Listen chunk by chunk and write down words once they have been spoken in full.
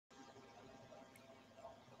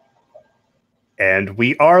And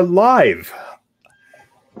we are live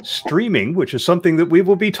streaming, which is something that we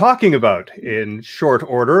will be talking about in short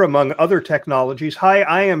order, among other technologies. Hi,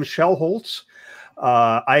 I am Shel Holtz,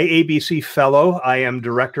 IABC Fellow. I am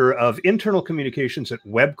Director of Internal Communications at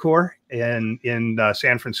WebCore in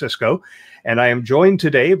San Francisco. And I am joined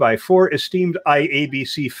today by four esteemed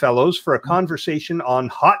IABC Fellows for a conversation on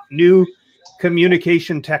hot new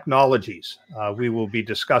communication technologies. We will be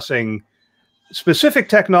discussing specific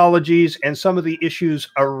technologies and some of the issues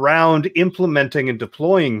around implementing and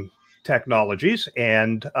deploying technologies.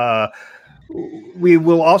 And we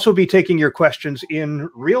will also be taking your questions in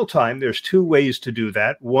real time. There's two ways to do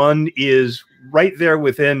that. One is right there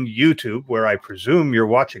within YouTube, where I presume you're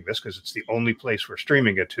watching this because it's the only place we're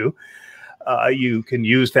streaming it to. You can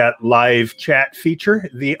use that live chat feature.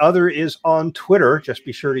 The other is on Twitter. Just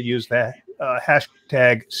be sure to use that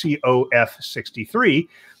hashtag COF63,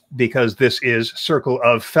 because this is Circle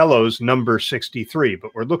of Fellows number 63.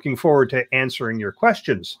 But we're looking forward to answering your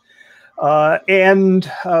questions.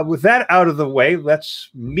 With that out of the way, let's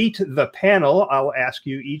meet the panel. I'll ask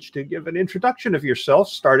you each to give an introduction of yourself,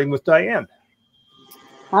 starting with Diane.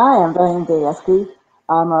 Hi, I'm Diane Gajewski.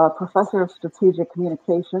 I'm a professor of strategic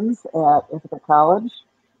communications at Ithaca College.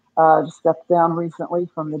 Just stepped down recently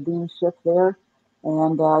from the deanship there,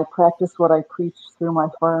 and I practice what I preach through my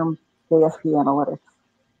firm, Gajewski Analytics.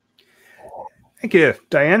 Thank you,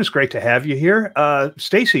 Diane. It's great to have you here.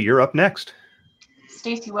 Stacy, you're up next.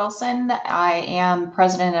 Stacy Wilson. I am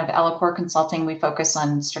president of Elocore Consulting. We focus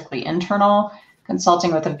on strictly internal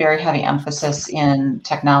consulting with a very heavy emphasis in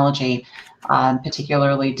technology,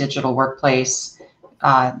 particularly digital workplace,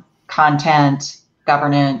 content,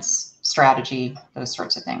 governance, strategy, those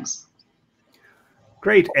sorts of things.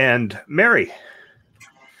 Great. And Mary.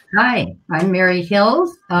 Hi, I'm Mary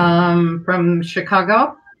Hills from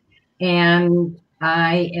Chicago, and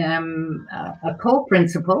I am a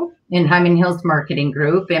co-principal in Hyman Hills Marketing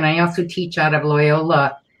Group, and I also teach out of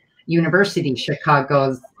Loyola University,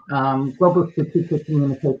 Chicago's Global Strategic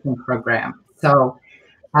Communication program. So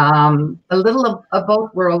a little of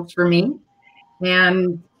both worlds for me.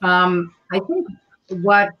 And I think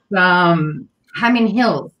what Hyman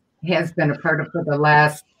Hills has been a part of for the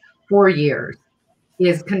last 4 years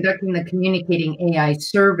is conducting the Communicating AI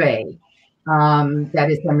survey that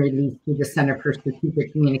has been released through the Center for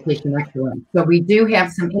Strategic Communication Excellence. So we do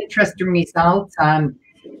have some interesting results on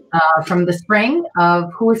from the spring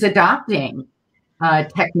of who is adopting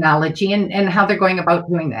technology and how they're going about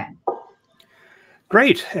doing that.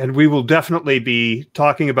 Great. And we will definitely be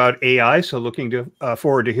talking about AI, so looking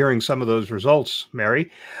forward to hearing some of those results, Mary.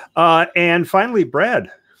 And finally, Brad.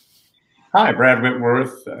 Hi, Brad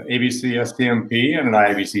Whitworth, ABC STMP and an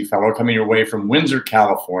IABC Fellow coming your way from Windsor,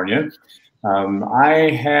 California.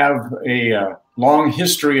 I have a long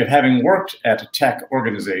history of having worked at tech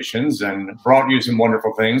organizations and brought you some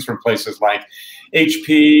wonderful things from places like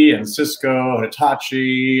HP and Cisco,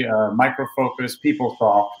 Hitachi, Micro Focus,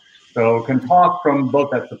 PeopleSoft. So can talk from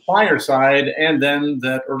both that supplier side and then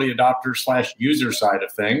that early adopter / user side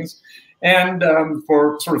of things. And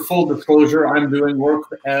for sort of full disclosure, I'm doing work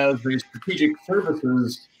as a strategic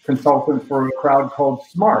services consultant for a crowd called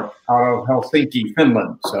SMART out of Helsinki,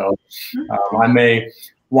 Finland. So I may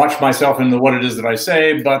watch myself in what it is that I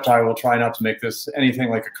say, but I will try not to make this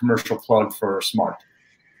anything like a commercial plug for SMART.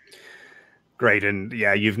 Great. And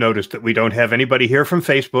yeah, you've noticed that we don't have anybody here from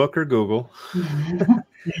Facebook or Google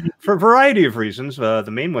for a variety of reasons. The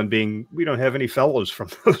main one being we don't have any fellows from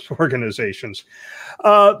those organizations.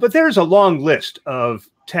 But there's a long list of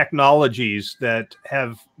technologies that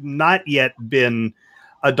have not yet been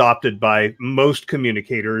adopted by most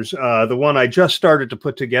communicators. The one I just started to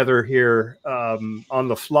put together here on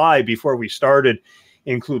the fly before we started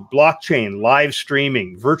include blockchain, live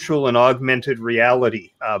streaming, virtual and augmented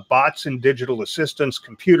reality, bots and digital assistants,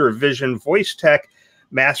 computer vision, voice tech,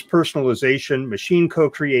 mass personalization, machine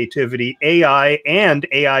co-creativity, AI, and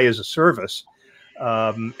AI as a service.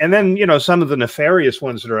 And then, you know, some of the nefarious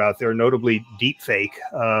ones that are out there, notably deepfake,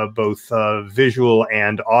 both visual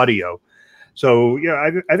and audio. So, yeah,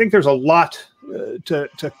 I think there's a lot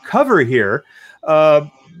to cover here.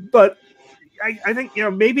 But I think, you know,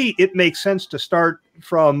 maybe it makes sense to start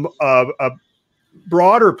from a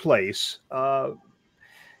broader place. Yeah,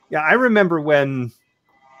 I remember when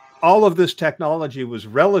all of this technology was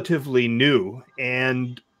relatively new,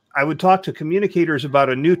 and I would talk to communicators about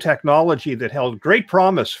a new technology that held great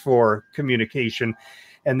promise for communication.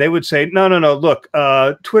 And they would say, no, look,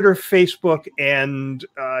 Twitter, Facebook, and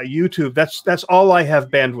YouTube, that's all I have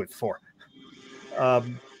bandwidth for.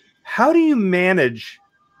 How do you manage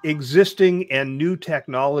existing and new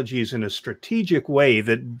technologies in a strategic way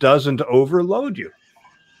that doesn't overload you?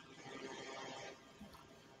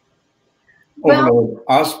 Overload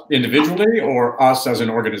us individually or us as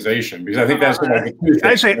an organization? Because I think that's like the two things.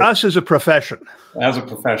 I say us as a profession. As a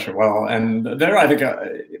profession. Well, and there I think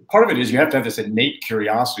part of it is you have to have this innate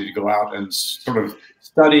curiosity to go out and sort of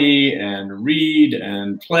study and read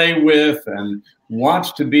and play with and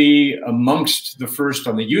want to be amongst the first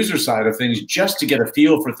on the user side of things, just to get a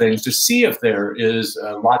feel for things, to see if there is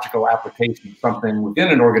a logical application of something within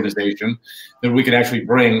an organization that we can actually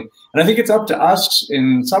bring. And I think it's up to us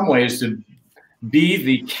in some ways to be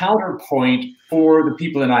the counterpoint for the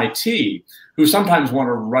people in IT who sometimes want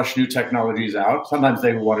to rush new technologies out. Sometimes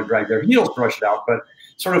they want to drag their heels to rush it out, but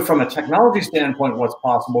sort of from a technology standpoint, what's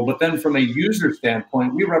possible. But then from a user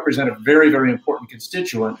standpoint, we represent a very, very important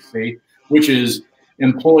constituency, which is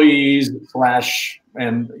employees /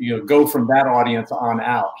 and go from that audience on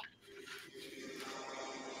out.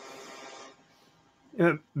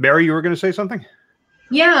 Mary, you were going to say something?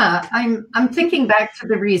 Yeah, I'm thinking back to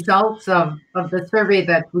the results of the survey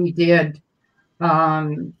that we did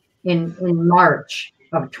in March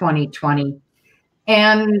of 2020.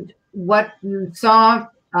 And what you saw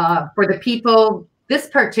for the people, this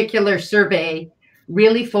particular survey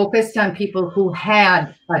really focused on people who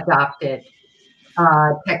had adopted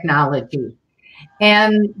technology.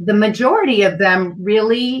 And the majority of them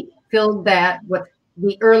really filled that with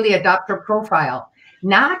the early adopter profile,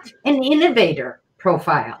 not an innovator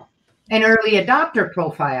profile, an early adopter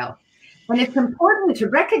profile. And it's important to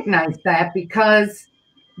recognize that because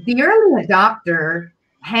the early adopter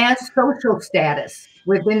has social status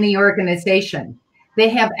within the organization. They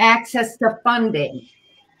have access to funding.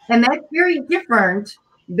 And that's very different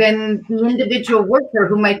than the individual worker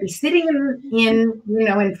who might be sitting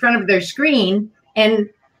in front of their screen and,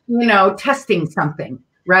 testing something,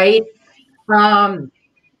 right? And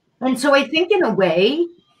so I think in a way,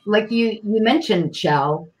 like you mentioned,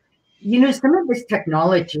 Shell, some of this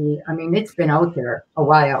technology, I mean, it's been out there a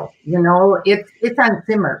while, it's on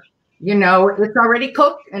simmer, it's already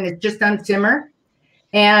cooked and it's just on simmer.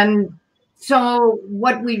 And so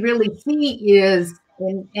what we really see is,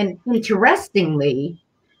 and interestingly,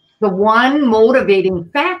 the one motivating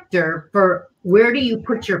factor for where do you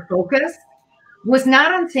put your focus was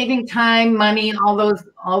not on saving time, money, all the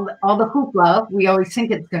hoopla we always think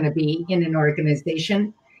it's going to be in an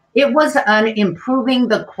organization. It was on improving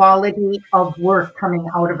the quality of work coming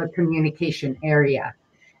out of a communication area.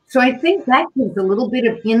 So I think that gives a little bit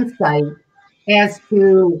of insight as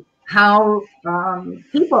to how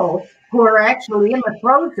people who are actually in the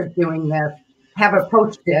throes of doing this have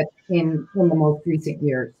approached it in the most recent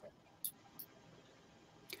years.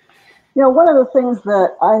 One of the things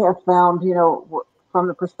that I have found, from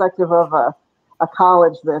the perspective of a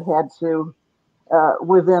college that had to,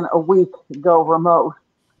 within a week, go remote,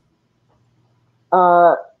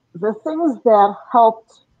 the things that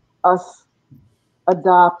helped us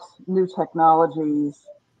adopt new technologies,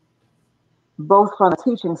 both from the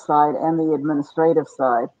teaching side and the administrative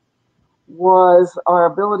side, was our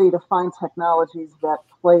ability to find technologies that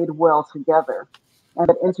played well together and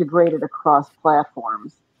that integrated across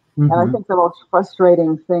platforms. Mm-hmm. And I think the most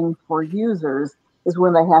frustrating thing for users is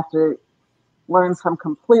when they have to learn some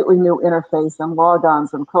completely new interface and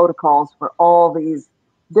logons and protocols for all these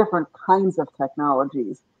different kinds of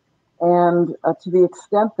technologies. And to the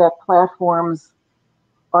extent that platforms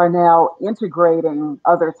are now integrating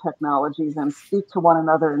other technologies and speak to one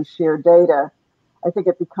another and share data, I think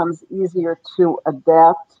it becomes easier to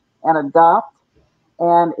adapt and adopt,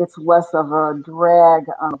 and it's less of a drag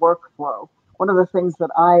on workflow. One of the things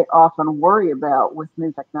that I often worry about with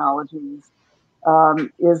new technologies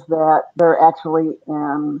is that they're actually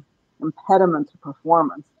an impediment to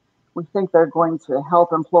performance. We think they're going to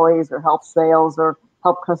help employees or help sales or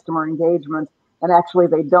help customer engagement, and actually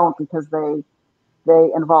they don't, because they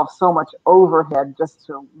involve so much overhead just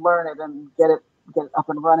to learn it and get it up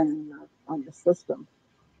and running on the system.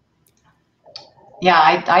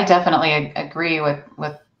 Yeah, I definitely agree with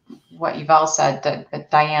what you've all said. But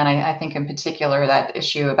Diane, I think in particular that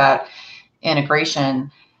issue about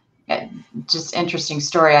integration, just interesting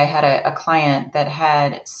story. I had a client that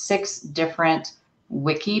had 6 different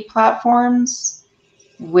wiki platforms,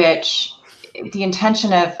 which the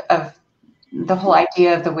intention of the whole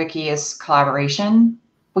idea of the wiki is collaboration.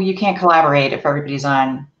 Well, you can't collaborate if everybody's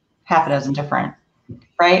on half a dozen different,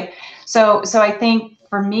 right? So I think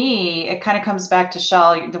for me, it kind of comes back to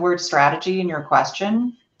Shell, the word strategy in your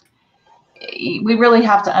question. We really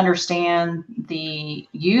have to understand the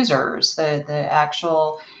users, the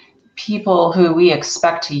actual people who we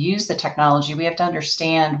expect to use the technology, we have to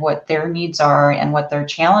understand what their needs are and what their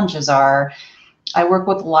challenges are. I work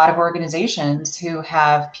with a lot of organizations who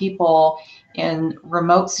have people in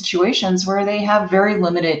remote situations where they have very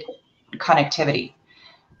limited connectivity,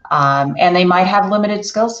 and they might have limited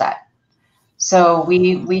skill set. So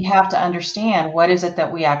we have to understand what is it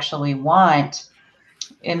that we actually want,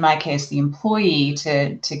 in my case, the employee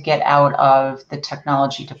to get out of the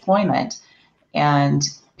technology deployment, and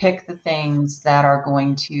pick the things that are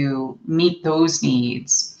going to meet those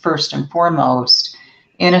needs first and foremost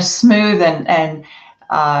in a smooth and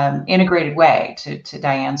integrated way, to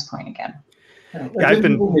Diane's point again. Yeah,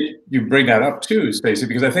 you bring that up too, Stacey,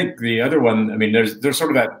 because I think the other one, I mean, there's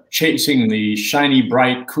sort of that chasing the shiny,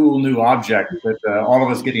 bright, cool new object that all of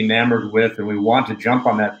us get enamored with, and we want to jump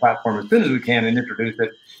on that platform as soon as we can and introduce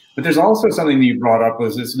it. But there's also something that you brought up,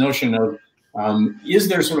 was this notion of, is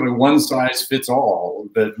there sort of a one size fits all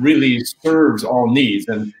that really serves all needs?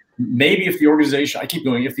 And maybe if the organization, I keep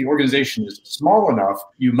going, if the organization is small enough,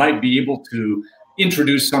 you might be able to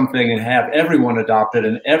introduce something and have everyone adopt it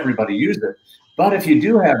and everybody use it. But if you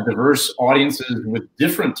do have diverse audiences with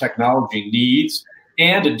different technology needs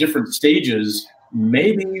and at different stages,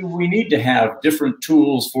 maybe we need to have different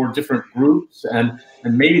tools for different groups. And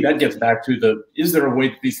maybe that gets back to is there a way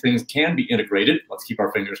that these things can be integrated? Let's keep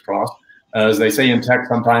our fingers crossed. As they say in tech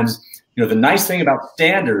sometimes, you know, the nice thing about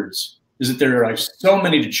standards is that there are like so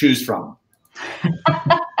many to choose from.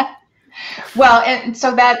 Well, and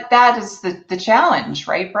so that is the challenge,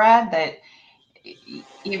 right, Brad? That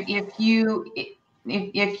if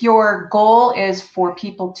your goal is for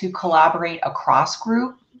people to collaborate across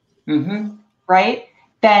group, mm-hmm. right,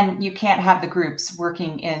 then you can't have the groups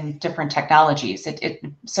working in different technologies.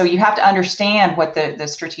 So you have to understand what the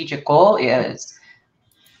strategic goal is.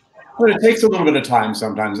 But it takes a little bit of time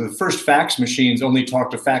sometimes. The first fax machines only talk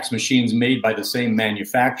to fax machines made by the same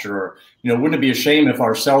manufacturer. You know, wouldn't it be a shame if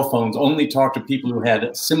our cell phones only talk to people who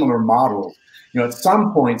had similar models? You know, at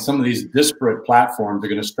some point, some of these disparate platforms are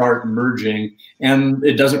going to start merging, and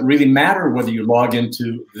it doesn't really matter whether you log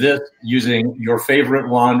into this using your favorite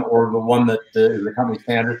one or the one that is the company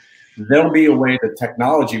standard. There'll be a way that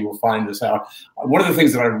technology will find this out. One of the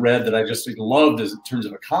things that I read that I just loved as in terms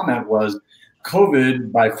of a comment was,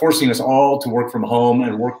 COVID, by forcing us all to work from home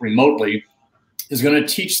and work remotely, is going to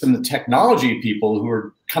teach some of the technology people who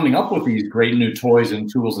are coming up with these great new toys and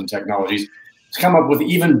tools and technologies to come up with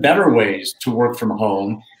even better ways to work from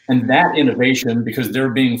home. And that innovation, because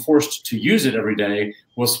they're being forced to use it every day,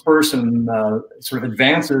 will spur some sort of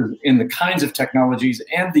advances in the kinds of technologies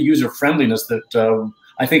and the user friendliness that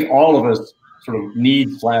I think all of us sort of need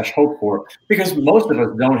 / hope for, because most of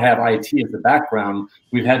us don't have IT as the background.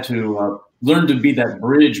 We've had to learn to be that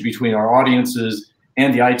bridge between our audiences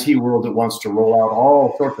and the IT world that wants to roll out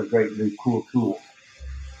all sorts of great new cool tools.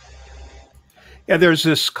 Yeah, there's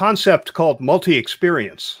this concept called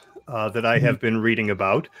multi-experience that I have been reading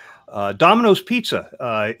about. Domino's Pizza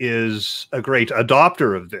is a great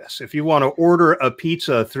adopter of this. If you want to order a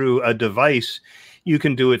pizza through a device, you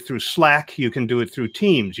can do it through Slack, you can do it through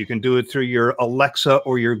Teams, you can do it through your Alexa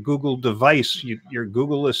or your Google device, your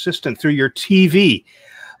Google Assistant, through your TV.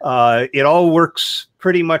 It all works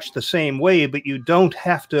pretty much the same way, but you don't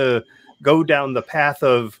have to go down the path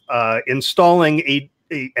of installing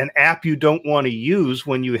an app you don't want to use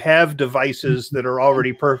when you have devices that are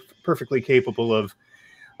already perfectly capable of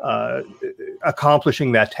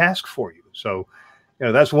accomplishing that task for you. So, you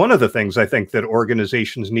know, that's one of the things I think that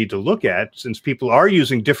organizations need to look at. Since people are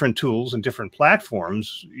using different tools and different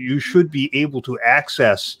platforms, you should be able to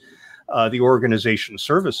access the organization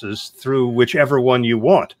services through whichever one you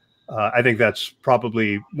want. I think that's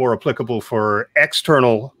probably more applicable for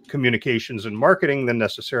external communications and marketing than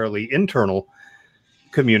necessarily internal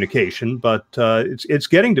communication, but it's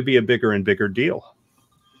getting to be a bigger and bigger deal.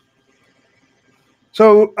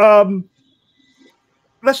 So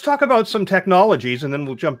let's talk about some technologies, and then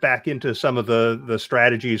we'll jump back into some of the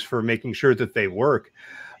strategies for making sure that they work.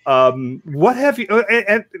 What have you,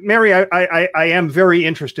 Mary, I am very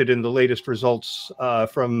interested in the latest results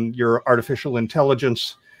from your artificial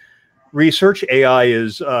intelligence research. AI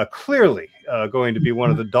is clearly going to be one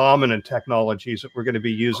of the dominant technologies that we're going to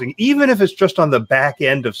be using, even if it's just on the back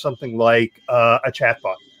end of something like a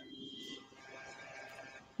chatbot.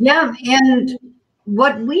 Yeah, and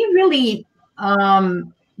what we really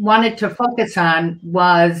wanted to focus on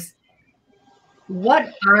was,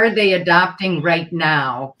 what are they adopting right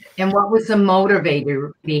now? And what was the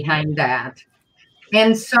motivator behind that?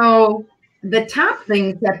 And so the top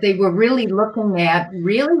things that they were really looking at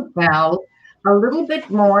really fell a little bit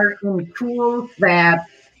more in tools that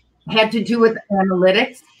had to do with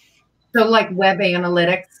analytics So like web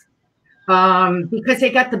analytics, because they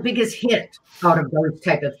got the biggest hit out of those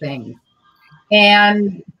type of things.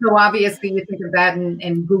 And so obviously you think of that,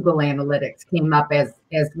 and Google Analytics came up as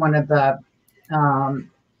one of the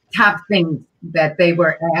top things that they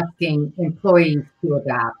were asking employees to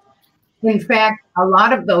adopt. In fact, a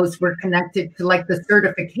lot of those were connected to like the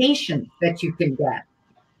certifications that you can get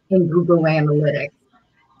in Google Analytics.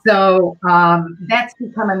 So that's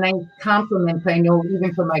become a nice compliment, I know,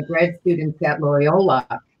 even for my grad students at Loyola,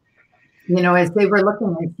 you know, as they were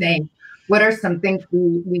looking and saying, what are some things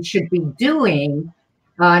we should be doing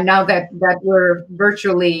now that we're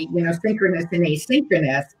virtually, you know, synchronous and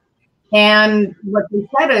asynchronous? And what they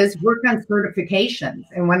said is work on certifications.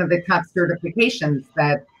 And one of the top certifications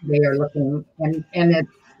that they are looking, and it's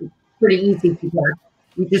pretty easy to get,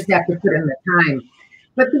 you just have to put in the time.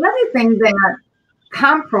 But the other thing that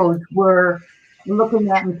Compros were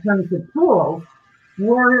looking at in terms of tools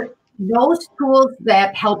were those tools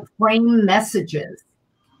that help frame messages.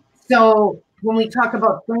 So when we talk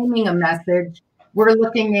about framing a message, we're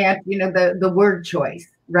looking at, you know, the word choice,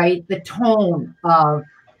 right? The tone of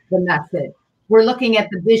the message. We're looking at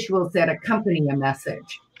the visuals that accompany a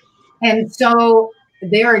message. And so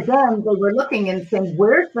there again, they were looking and saying,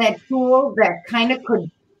 where's that tool that kind of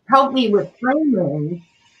could help me with framing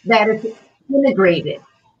that is integrated?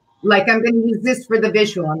 Like I'm going to use this for the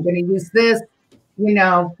visual. I'm going to use this, you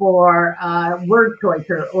know, for word choice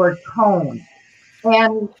or tone.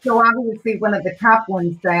 And so obviously one of the top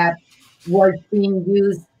ones that was being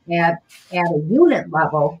used at a unit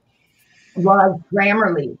level was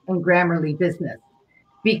Grammarly and Grammarly Business,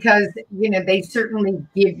 because, you know, they certainly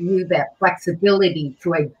give you that flexibility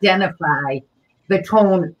to identify the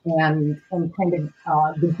tone and kind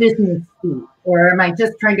of the business speak, or am I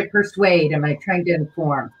just trying to persuade? Am I trying to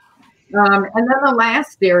inform? And then the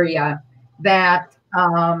last area that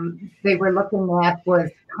they were looking at was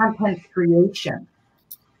content creation.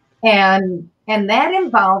 And that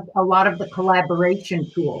involved a lot of the collaboration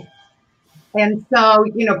tools. And so,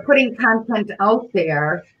 you know, putting content out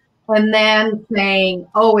there and then saying,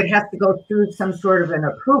 oh, it has to go through some sort of an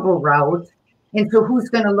approval route. And so who's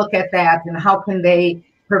going to look at that and how can they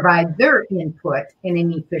provide their input in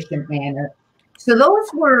an efficient manner? So those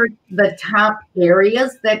were the top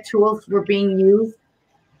areas that tools were being used.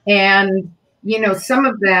 And, you know, some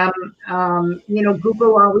of them, you know,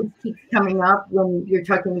 Google always keeps coming up when you're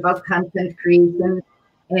talking about content creation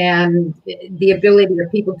and the ability of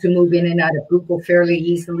people to move in and out of Google fairly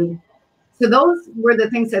easily. So those were the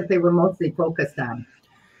things that they were mostly focused on.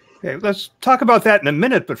 Okay, let's talk about that in a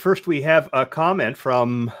minute. But first, we have a comment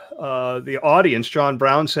from the audience. John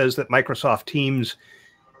Brown says that Microsoft Teams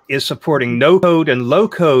is supporting no-code and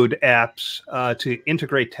low-code apps to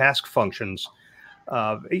integrate task functions.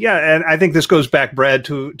 Yeah, and I think this goes back, Brad,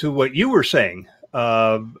 to what you were saying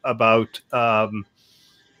about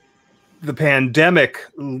the pandemic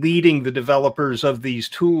leading the developers of these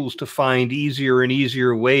tools to find easier and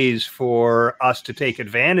easier ways for us to take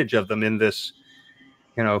advantage of them in this,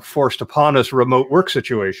 you know, forced upon us remote work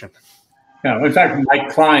situation. Yeah, in fact, Mike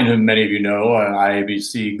Klein, who many of you know, an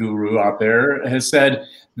IABC guru out there, has said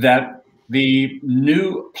that the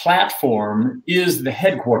new platform is the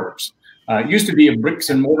headquarters. It used to be a bricks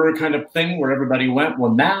and mortar kind of thing where everybody went.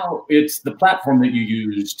 Well, now it's the platform that you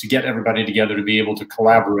use to get everybody together, to be able to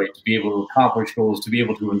collaborate, to be able to accomplish goals, to be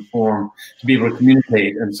able to inform, to be able to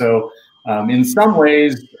communicate. And so in some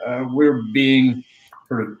ways, we're being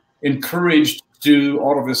sort of encouraged to do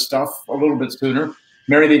all of this stuff a little bit sooner.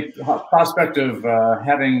 Mary, the prospect of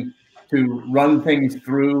having to run things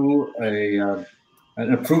through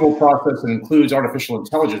an approval process that includes artificial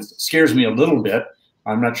intelligence scares me a little bit.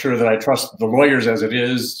 I'm not sure that I trust the lawyers as it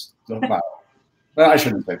is. Well, I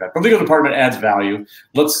shouldn't say that. The legal department adds value.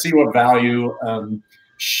 Let's see what value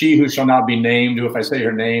she who shall not be named, who if I say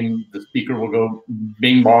her name, the speaker will go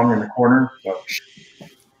bing bong in the corner. So.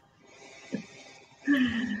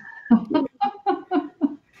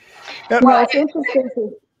 Well, it's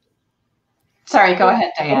interesting. Sorry, go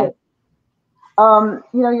ahead, Diane. You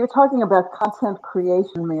know, you're talking about content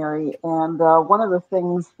creation, Mary, and one of the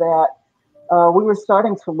things that we were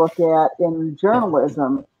starting to look at in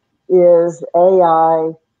journalism is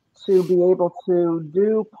AI to be able to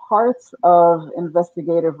do parts of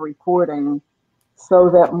investigative reporting so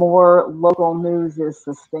that more local news is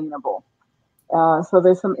sustainable. So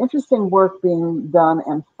there's some interesting work being done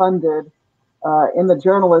and funded in the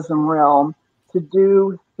journalism realm to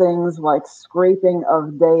do things like scraping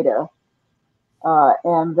of data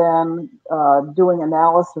and then doing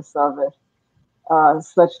analysis of it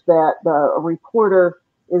such that a reporter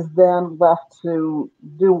is then left to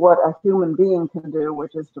do what a human being can do,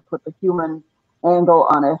 which is to put the human angle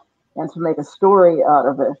on it and to make a story out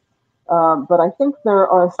of it. But I think there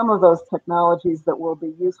are some of those technologies that will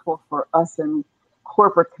be useful for us in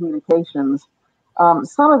corporate communications.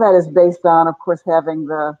 Some of that is based on, of course, having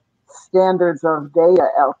the standards of data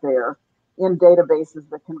out there in databases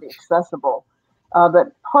that can be accessible.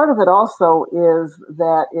 But part of it also is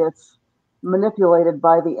that it's manipulated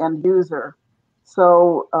by the end user.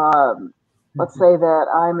 So let's say that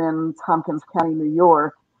I'm in Tompkins County, New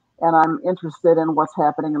York, and I'm interested in what's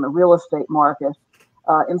happening in the real estate market.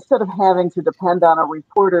 Instead of having to depend on a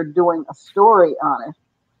reporter doing a story on it,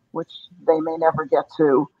 which they may never get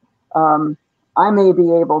to, I may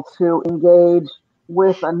be able to engage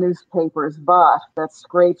with a newspaper's bot that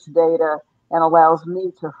scrapes data and allows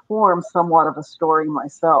me to form somewhat of a story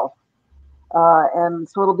myself. And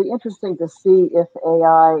so it'll be interesting to see if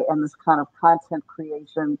AI and this kind of content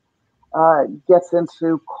creation gets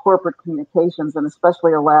into corporate communications, and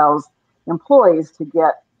especially allows employees to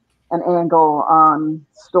get an angle on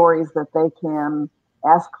stories that they can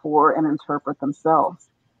ask for and interpret themselves.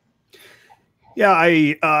 Yeah,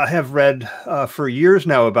 I have read for years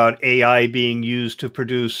now about AI being used to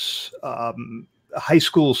produce high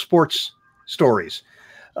school sports stories.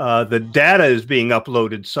 The data is being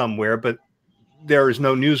uploaded somewhere, but there is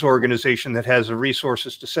no news organization that has the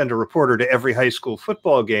resources to send a reporter to every high school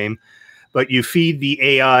football game. But you feed the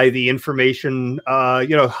AI the information,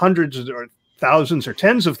 hundreds or thousands or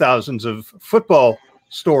tens of thousands of football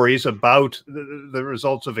stories about the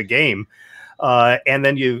results of a game. And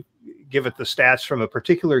then you give it the stats from a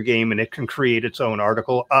particular game and it can create its own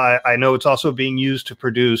article. I know it's also being used to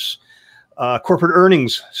produce corporate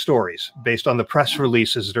earnings stories based on the press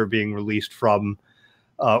releases that are being released from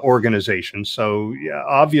organizations. So yeah,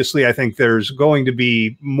 obviously, I think there's going to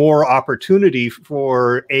be more opportunity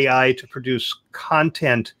for AI to produce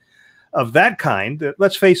content of that kind that,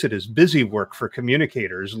 let's face it, is busy work for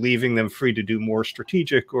communicators, leaving them free to do more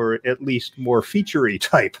strategic or at least more feature-y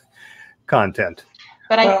type content.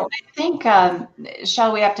 But I think,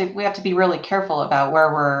 Shel, we have to be really careful about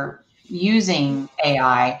where we're using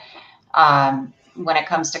AI when it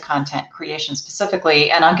comes to content creation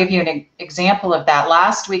specifically. And I'll give you an example of that.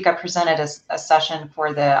 Last week, I presented a session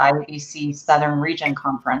for the IABC Southern Region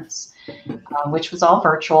Conference, which was all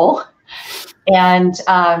virtual. And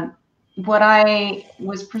what I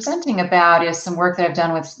was presenting about is some work that I've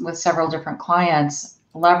done with several different clients,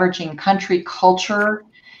 leveraging country culture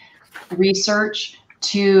research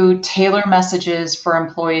to tailor messages for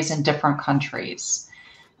employees in different countries.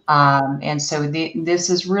 And so this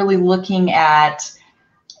is really looking at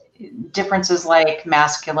differences like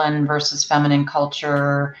masculine versus feminine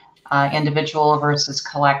culture, individual versus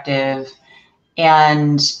collective,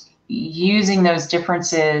 and using those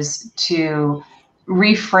differences to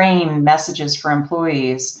reframe messages for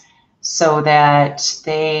employees so that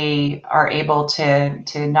they are able to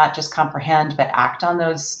not just comprehend, but act on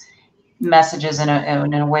those messages in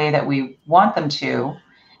a way that we want them to.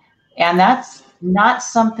 And that's not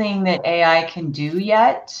something that AI can do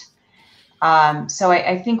yet. So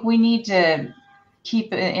I think we need to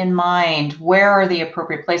keep in mind where are the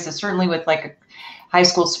appropriate places. Certainly with like high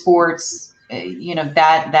school sports,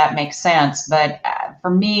 that makes sense. But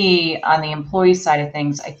for me, on the employee side of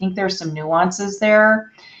things, I think there's some nuances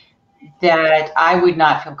there that I would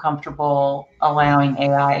not feel comfortable allowing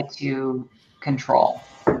AI to control.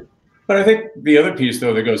 But I think the other piece,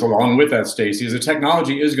 though, that goes along with that, Stacey, is the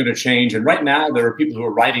technology is going to change. And right now, there are people who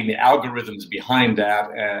are writing the algorithms behind that,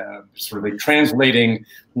 sort of like translating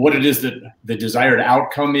what it is that the desired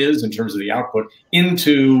outcome is in terms of the output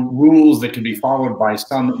into rules that can be followed by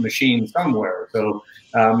some machine somewhere. So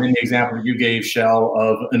in the example you gave, Shel,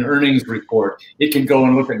 of an earnings report, it can go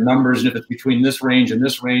and look at numbers. And if it's between this range and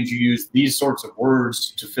this range, you use these sorts of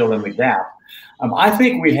words to fill in the gap. I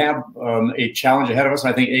think we have a challenge ahead of us.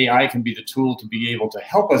 I think AI can be the tool to be able to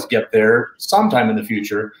help us get there sometime in the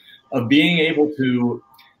future, of being able to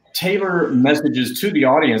tailor messages to the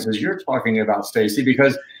audience, as you're talking about, Stacey,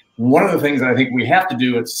 because one of the things that I think we have to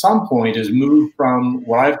do at some point is move from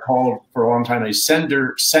what I've called for a long time a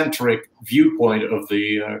sender-centric viewpoint of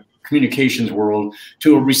the communications world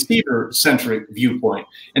to a receiver-centric viewpoint.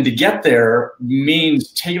 And to get there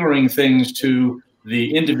means tailoring things to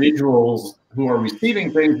the individuals who are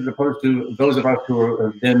receiving things as opposed to those of us who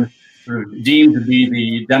have been sort of deemed to be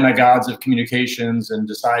the demigods of communications and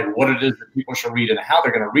decide what it is that people should read and how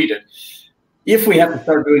they're going to read it. If we have to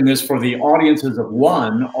start doing this for the audiences of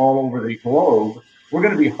one all over the globe, we're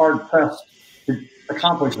going to be hard-pressed to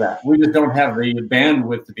accomplish that. We just don't have the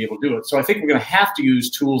bandwidth to be able to do it. So I think we're going to have to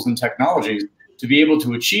use tools and technologies to be able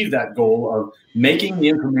to achieve that goal of making the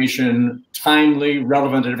information timely,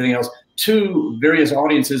 relevant, and everything else to various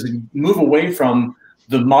audiences, and move away from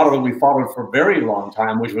the model that we followed for a very long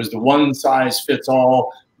time, which was the one size fits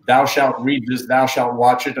all. Thou shalt read this, thou shalt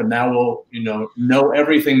watch it, and thou will, know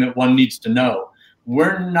everything that one needs to know.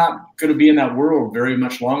 We're not going to be in that world very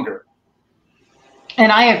much longer.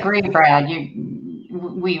 And I agree, Brad.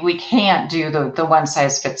 We can't do the one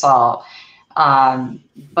size fits all.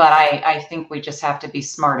 But I think we just have to be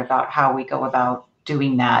smart about how we go about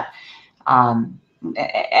doing that,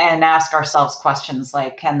 and ask ourselves questions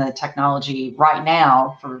like, can the technology right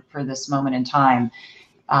now for this moment in time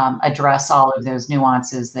address all of those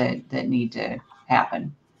nuances that need to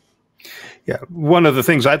happen? Yeah, one of the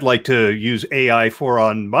things I'd like to use AI for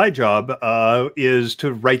on my job is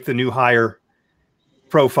to write the new hire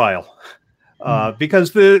profile.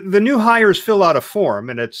 Because the new hires fill out a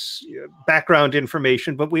form, and it's background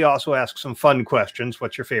information, but we also ask some fun questions.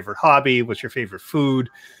 What's your favorite hobby? What's your favorite food?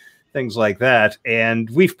 Things like that. And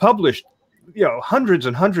we've published, hundreds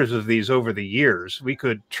and hundreds of these over the years. We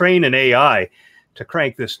could train an AI to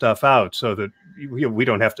crank this stuff out so that we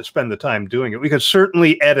don't have to spend the time doing it. We could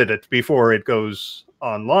certainly edit it before it goes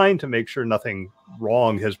online to make sure nothing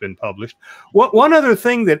wrong has been published. One other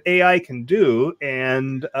thing that AI can do,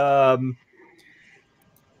 and I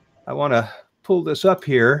want to pull this up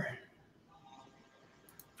here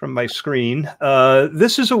from my screen.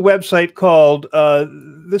 This is a website called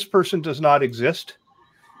This Person Does Not Exist.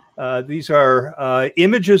 These are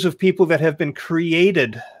images of people that have been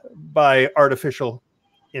created by artificial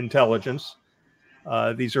intelligence.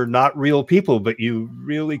 These are not real people, but you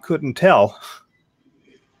really couldn't tell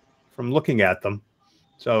from looking at them.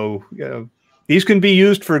 So these can be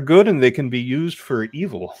used for good, and they can be used for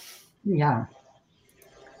evil. Yeah.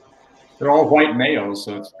 They're all white males,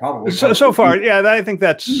 so it's probably so far. Yeah, I think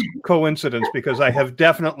that's coincidence, because I have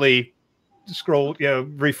definitely scrolled,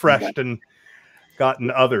 refreshed, and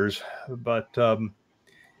gotten others. But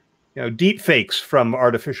deep fakes from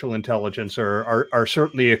artificial intelligence are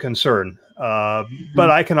certainly a concern.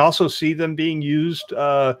 But I can also see them being used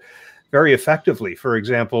very effectively. For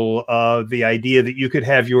example, the idea that you could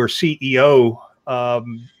have your CEO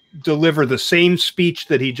deliver the same speech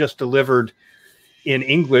that he just delivered in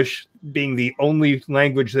English, being the only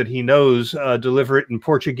language that he knows, deliver it in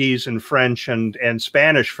Portuguese and French and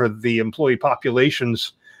Spanish for the employee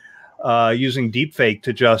populations, using deepfake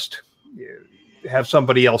to just have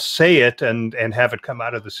somebody else say it and have it come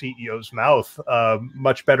out of the CEO's mouth,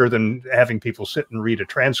 much better than having people sit and read a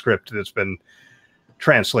transcript that's been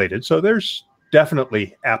translated. So there's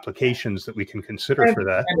definitely applications that we can consider for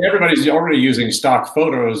that. And everybody's already using stock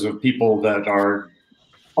photos of people that are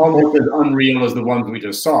almost as unreal as the ones we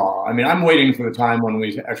just saw. I mean, I'm waiting for the time when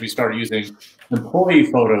we actually start using employee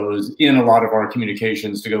photos in a lot of our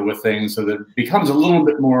communications to go with things, so that it becomes a little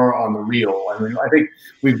bit more on the real. I mean, I think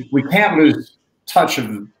we can't lose touch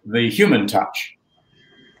of the human touch.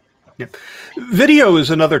 Yeah. Video is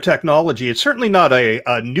another technology. It's certainly not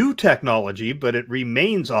a new technology, but it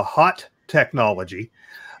remains a hot technology.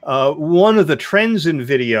 One of the trends in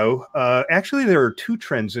video, actually there are two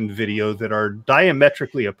trends in video that are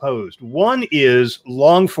diametrically opposed. One is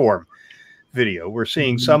long form video. We're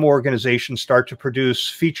seeing some organizations start to produce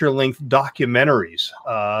feature-length documentaries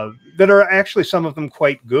that are actually, some of them,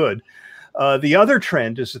 quite good. The other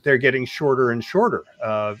trend is that they're getting shorter and shorter.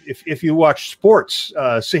 If you watch sports,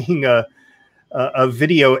 seeing a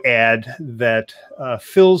video ad that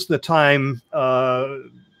fills the time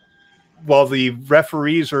while the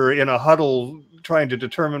referees are in a huddle trying to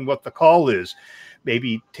determine what the call is,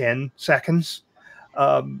 maybe 10 seconds.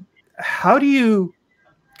 How do you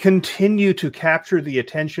continue to capture the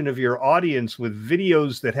attention of your audience with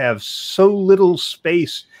videos that have so little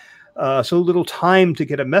space, so little time to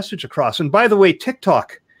get a message across? And by the way,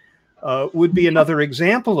 TikTok would be another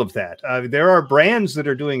example of that. There are brands that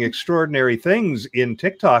are doing extraordinary things in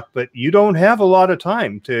TikTok, but you don't have a lot of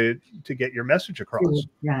time to get your message across.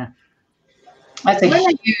 Yeah. That's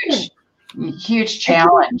a huge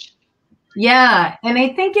challenge. Yeah. And I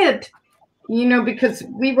think because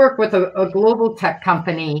we work with a global tech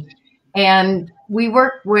company, and we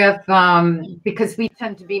work with, because we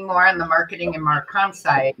tend to be more on the marketing and Marcom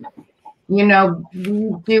side, we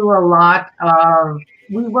do a lot of,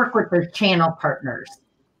 we work with their channel partners.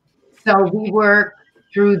 So we work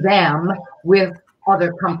through them with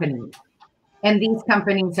other companies. And these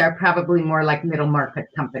companies are probably more like middle market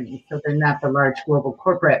companies. So they're not the large global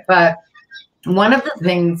corporate. But one of the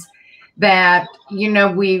things that,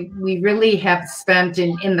 we really have spent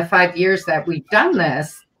in the 5 years that we've done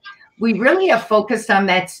this, we really have focused on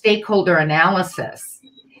that stakeholder analysis.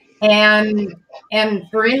 And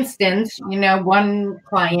for instance, you know, one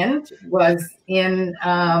client was in,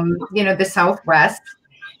 you know, the Southwest,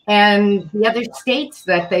 and the other states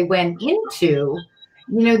that they went into,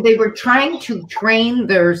 you know, they were trying to train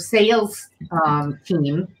their sales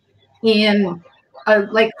team in,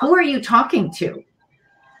 like, who are you talking to?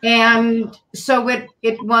 And so it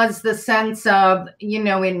was the sense of, you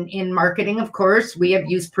know, in marketing, of course, we have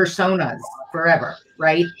used personas forever,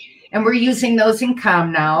 right? And we're using those in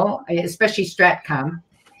comm now, especially Stratcom.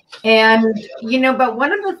 And, you know, but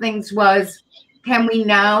one of the things was, can we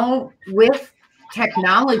now, with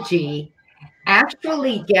technology,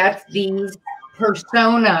 actually get these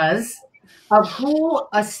personas of who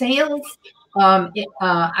a sales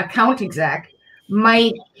account exec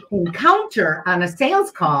might encounter on a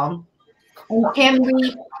sales call, and can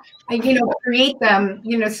we, you know, create them,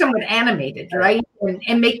 you know, somewhat animated, right,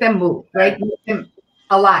 and make them move, right, make them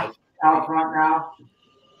alive. Out front now.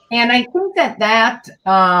 And I think that's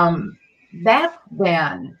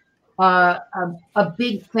been a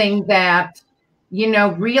big thing that, you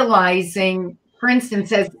know, realizing, for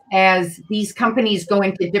instance, as these companies go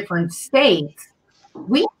into different states,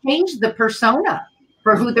 we change the persona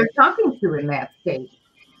for who they're talking to in that state,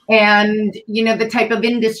 and, you know, the type of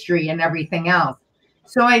industry and everything else.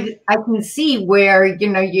 So I can see where, you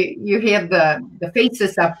know, you have the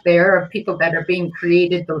faces up there of people that are being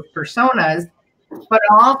created, those personas, but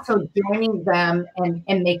also joining them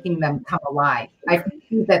and making them come alive. I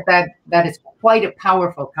think that is quite a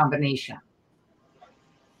powerful combination.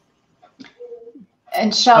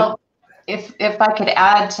 And Shel, if I could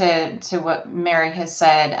add to what Mary has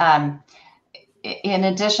said, in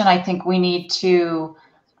addition, I think we need to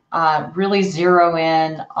really zero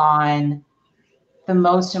in on the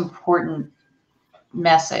most important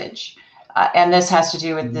message. And this has to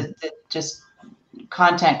do with the just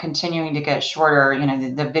content continuing to get shorter, you know,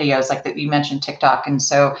 the videos like that you mentioned, TikTok. And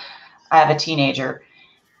so I have a teenager,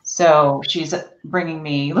 so she's bringing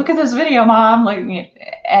me, look at this video, Mom, like,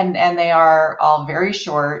 and they are all very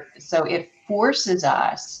short. So it forces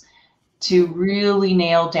us to really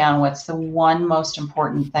nail down what's the one most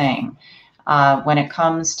important thing when it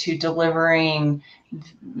comes to delivering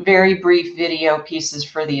very brief video pieces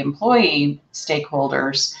for the employee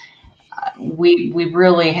stakeholders. We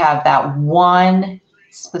really have that one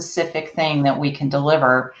specific thing that we can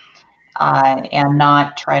deliver, and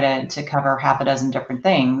not try to cover half a dozen different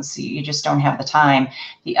things. You just don't have the time.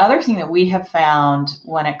 The other thing that we have found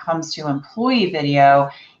when it comes to employee video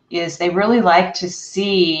is they really like to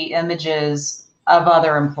see images of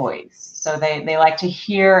other employees. So they like to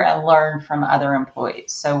hear and learn from other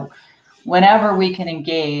employees. So whenever we can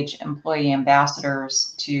engage employee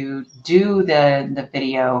ambassadors to do the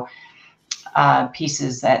video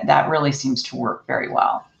pieces, that really seems to work very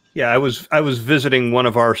well. Yeah, I was visiting one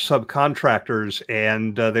of our subcontractors,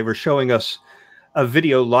 and they were showing us a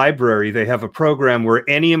video library. They have a program where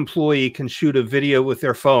any employee can shoot a video with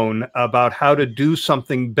their phone about how to do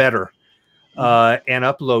something better and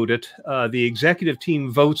upload it. The executive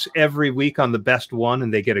team votes every week on the best one,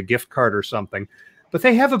 and they get a gift card or something. But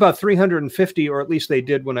they have about 350, or at least they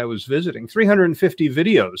did when I was visiting, 350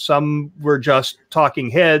 videos. Some were just talking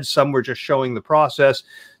heads. Some were just showing the process.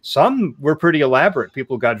 Some were pretty elaborate.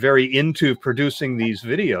 People got very into producing these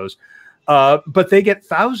videos. But they get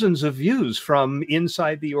thousands of views from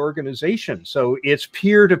inside the organization. So it's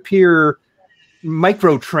peer-to-peer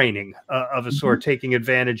micro training of a sort, taking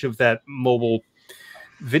advantage of that mobile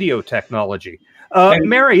video technology.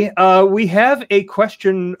 Mary, we have a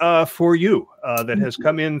question for you that has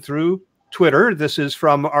come in through Twitter. This is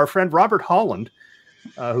from our friend Robert Holland,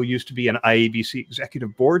 who used to be an IABC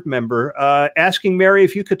executive board member, asking Mary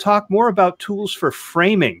if you could talk more about tools for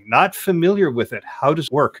framing. Not familiar with it. How does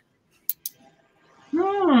it work?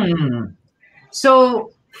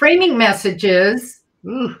 So framing messages,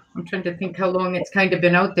 I'm trying to think how long it's kind of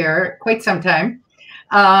been out there, quite some time.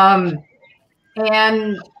 And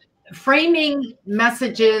framing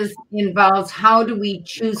messages involves how do we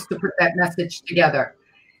choose to put that message together.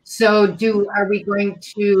 So are we going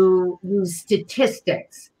to use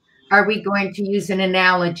statistics? Are we going to use an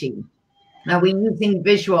analogy? Are we using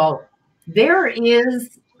visual? There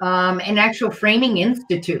is an actual framing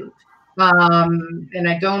institute. And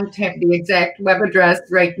I don't have the exact web address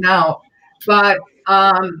right now, but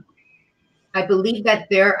I believe that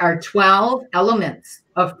there are 12 elements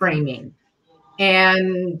of framing.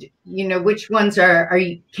 And, you know, which ones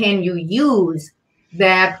can you use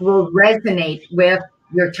that will resonate with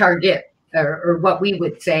your target, or what we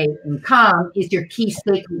would say in comm is your key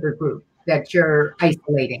stakeholder group that you're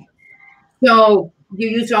isolating. So you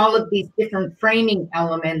use all of these different framing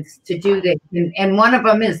elements to do this. And one of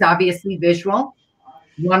them is obviously visual.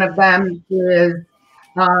 One of them is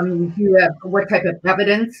you have what type of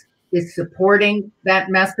evidence is supporting that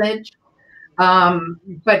message.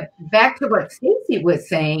 But back to what Stacy was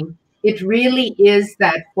saying, it really is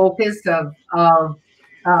that focus of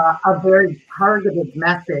a very targeted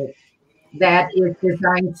message that is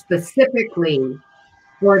designed specifically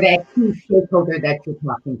for that key stakeholder that you're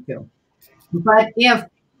talking to. But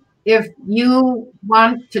if you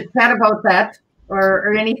want to chat about that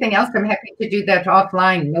or anything else, I'm happy to do that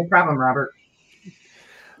offline. No problem, Robert.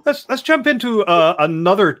 Let's jump into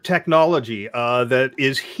another technology that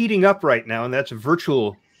is heating up right now, and that's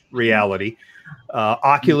virtual reality.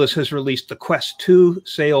 Oculus has released the Quest 2.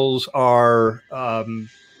 Sales are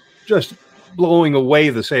just blowing away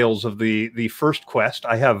the sales of the first Quest.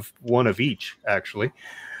 I have one of each, actually.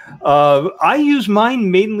 I use mine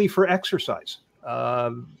mainly for exercise.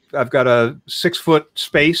 I've got a 6-foot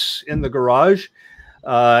space in the garage.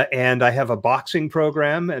 And I have a boxing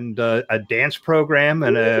program and a dance program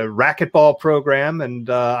and a racquetball program, and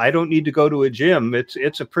I don't need to go to a gym.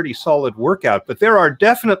 It's a pretty solid workout, but there are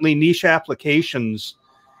definitely niche applications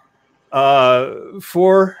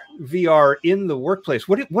for VR in the workplace.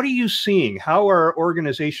 What are you seeing? How are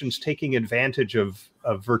organizations taking advantage of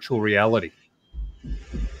virtual reality?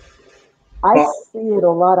 I see it a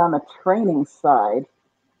lot on the training side.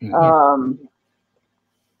 Mm-hmm.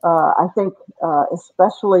 I think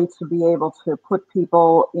especially to be able to put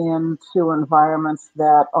people into environments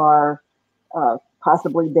that are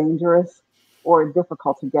possibly dangerous or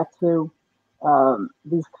difficult to get to,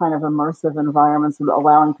 these kind of immersive environments,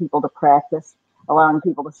 allowing people to practice, allowing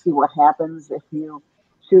people to see what happens if you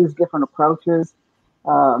choose different approaches.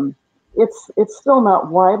 It's still not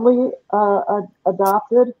widely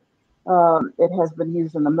adopted. It has been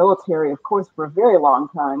used in the military, of course, for a very long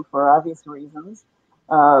time for obvious reasons.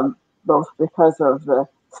 Both because of the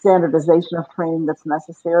standardization of training that's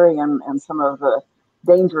necessary and some of the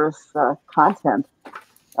dangerous content.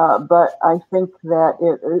 But I think that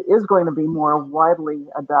it is going to be more widely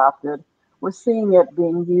adopted. We're seeing it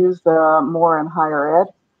being used more in higher ed,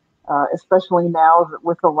 especially now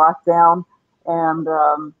with the lockdown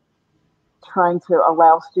and trying to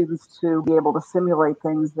allow students to be able to simulate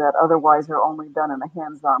things that otherwise are only done in a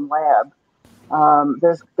hands-on lab.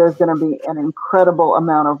 There's going to be an incredible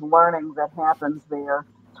amount of learning that happens there,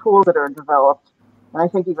 tools that are developed, and I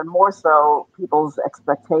think even more so people's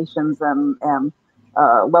expectations and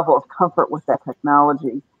level of comfort with that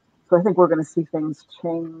technology. So I think we're going to see things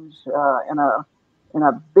change in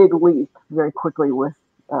a big leap very quickly with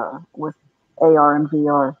AR and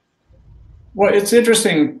VR. Well, it's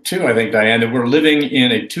interesting too, I think, Diane, that we're living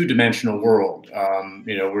in a two-dimensional world.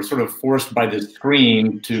 We're sort of forced by the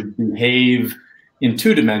screen to behave in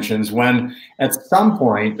 2 dimensions when at some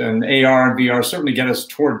point, and AR and VR certainly get us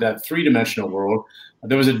toward that 3-dimensional world.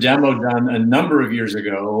 There was a demo done a number of years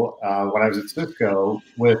ago when I was at Cisco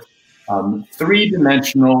with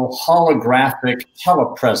 3-dimensional holographic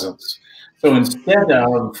telepresence. So instead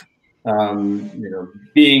of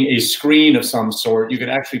being a screen of some sort, you could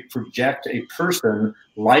actually project a person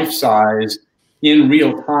life-size in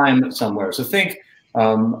real time somewhere. So think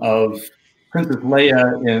of Princess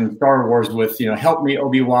Leia in Star Wars with, help me,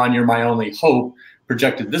 Obi-Wan, you're my only hope,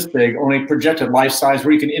 projected this big, only projected life-size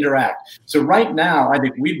where you can interact. So right now, I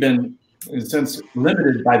think we've been, in a sense,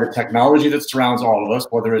 limited by the technology that surrounds all of us,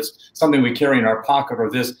 whether it's something we carry in our pocket or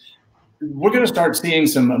this. We're going to start seeing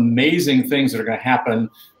some amazing things that are going to happen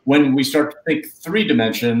when we start to think 3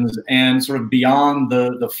 dimensions and sort of beyond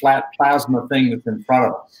the flat plasma thing that's in front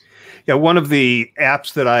of us. Yeah, one of the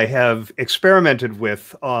apps that I have experimented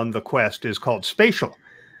with on the Quest is called Spatial.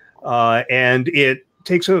 And it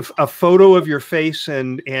takes a photo of your face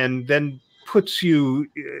and then puts you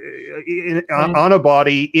on a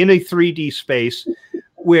body in a 3D space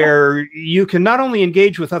where you can not only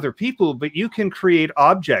engage with other people, but you can create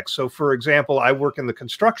objects. So, for example, I work in the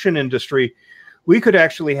construction industry. We could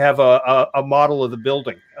actually have a model of the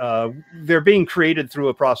building. They're being created through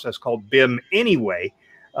a process called BIM anyway.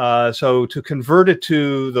 So to convert it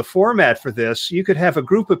to the format for this, you could have a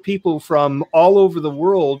group of people from all over the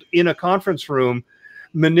world in a conference room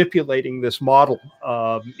manipulating this model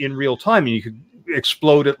in real time. And you could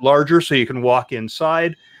explode it larger so you can walk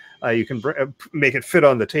inside. You can make it fit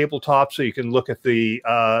on the tabletop so you can look at the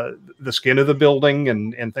skin of the building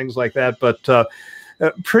and things like that. But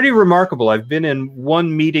pretty remarkable. I've been in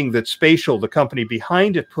one meeting that Spatial, the company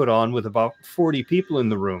behind it, put on with about 40 people in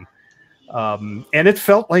the room. And it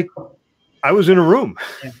felt like I was in a room.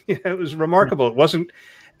 Yeah. It was remarkable. It wasn't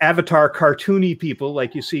avatar cartoony people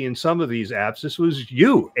like you see in some of these apps. This was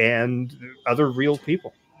you and other real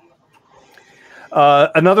people.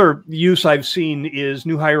 Another use I've seen is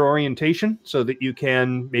new hire orientation, so that you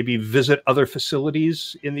can maybe visit other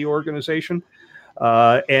facilities in the organization.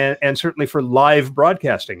 And certainly for live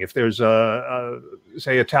broadcasting, if there's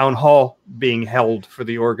say a town hall being held for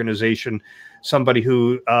the organization, somebody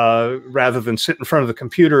who rather than sit in front of the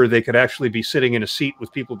computer, they could actually be sitting in a seat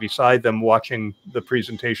with people beside them watching the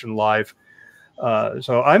presentation live.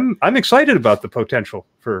 So I'm excited about the potential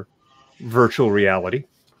for virtual reality.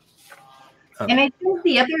 And I think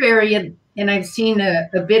the other area, and I've seen a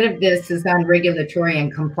bit of this, is on regulatory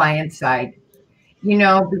and compliance side, you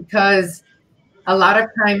know, because a lot of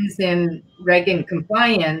times in reg and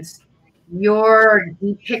compliance, you're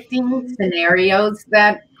depicting scenarios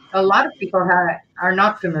that a lot of people are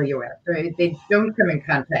not familiar with, right? They don't come in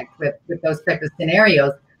contact with those type of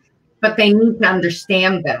scenarios, but they need to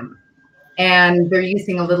understand them. And they're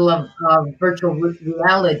using a little of virtual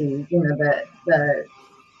reality, you know, the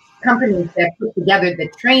companies that put together the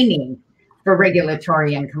training for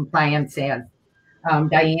regulatory and compliance, as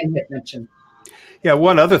Diane had mentioned. Yeah,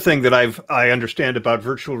 one other thing that I understand about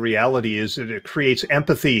virtual reality is that it creates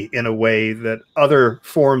empathy in a way that other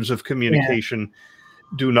forms of communication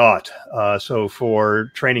do not. So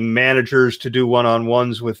for training managers to do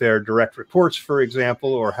one-on-ones with their direct reports, for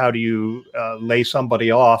example, or how do you lay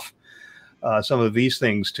somebody off, some of these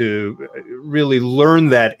things to really learn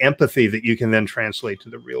that empathy that you can then translate to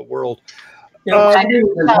the real world. I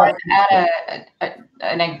would add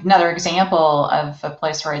another example of a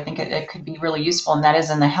place where I think it could be really useful, and that is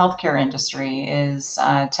in the healthcare industry, is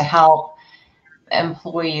to help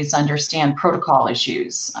employees understand protocol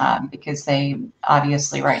issues, because they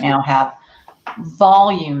obviously right now have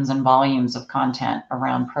volumes and volumes of content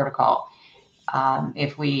around protocol.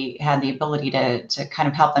 If we had the ability to kind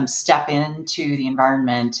of help them step into the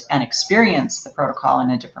environment and experience the protocol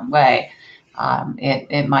in a different way,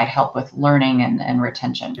 it might help with learning and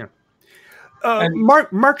retention. Yeah.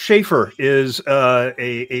 Mark Schaefer is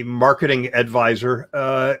a marketing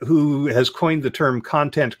advisor who has coined the term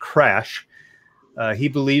content crash. He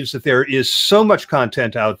believes that there is so much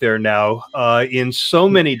content out there now in so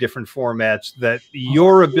many different formats that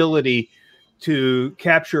your ability to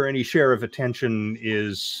capture any share of attention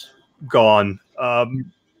is gone.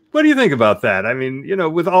 What do you think about that? I mean, you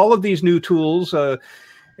know, with all of these new tools,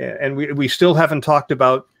 and we still haven't talked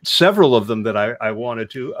about several of them that I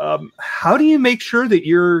wanted to, how do you make sure that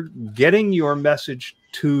you're getting your message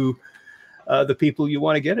to the people you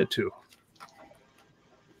want to get it to?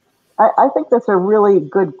 I think that's a really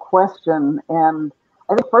good question. And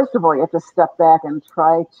I think, first of all, you have to step back and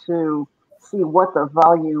try to see what the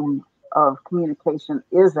volume of communication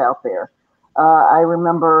is out there. I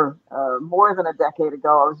remember more than a decade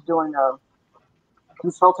ago, I was doing a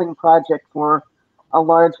consulting project for a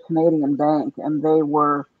large Canadian bank, and they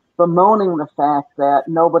were bemoaning the fact that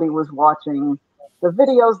nobody was watching the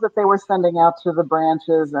videos that they were sending out to the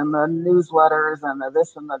branches and the newsletters and the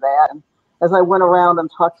this and the that. And as I went around and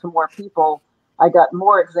talked to more people, I got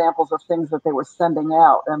more examples of things that they were sending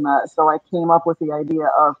out. And so I came up with the idea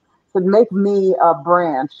of, to make me a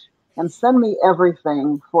branch and send me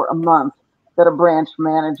everything for a month that a branch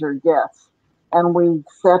manager gets. And we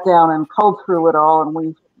sat down and culled through it all, and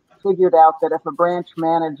we figured out that if a branch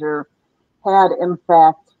manager had in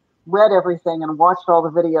fact read everything and watched all the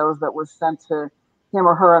videos that was sent to him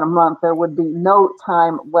or her in a month, there would be no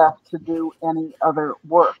time left to do any other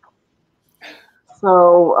work.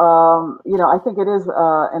 So, you know, I think it is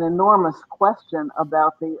an enormous question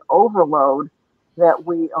about the overload that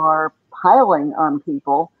we are piling on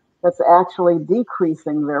people that's actually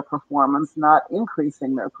decreasing their performance, not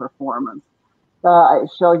increasing their performance.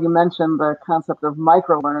 Shell, you mentioned the concept of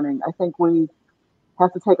microlearning. I think we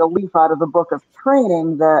have to take a leaf out of the book of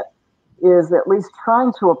training that is at least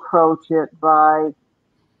trying to approach it by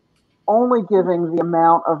only giving the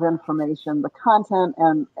amount of information, the content,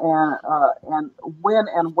 and when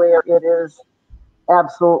and where it is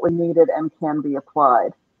absolutely needed and can be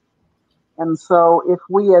applied. And so if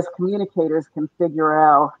we as communicators can figure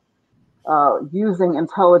out using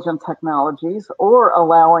intelligent technologies or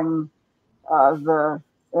allowing the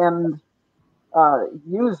end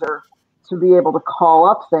user to be able to call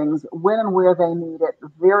up things when and where they need it,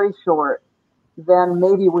 very short, then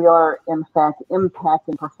maybe we are in fact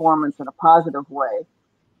impacting performance in a positive way.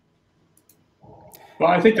 Well,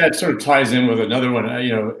 I think that sort of ties in with another one.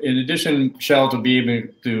 You know, in addition, Shell, to be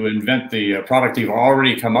able to invent the product you've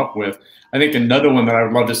already come up with, I think another one that I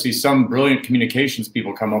would love to see some brilliant communications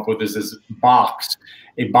people come up with is this box,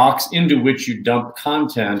 a box into which you dump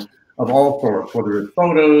content of all sorts, whether it's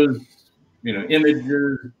photos,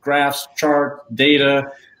 images, graphs, charts,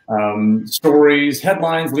 data, stories,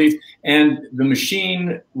 headlines, leads, and the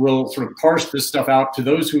machine will sort of parse this stuff out to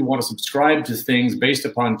those who want to subscribe to things based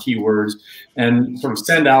upon keywords and sort of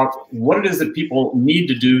send out what it is that people need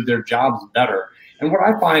to do their jobs better. And what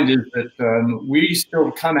I find is that we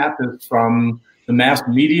still come at this from the mass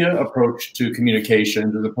media approach to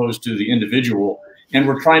communications as opposed to the individual. And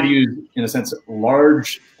we're trying to use, in a sense,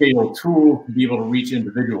 large-scale tools to be able to reach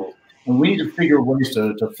individuals. And we need to figure ways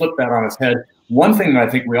to flip that on its head. One thing that I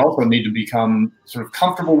think we also need to become sort of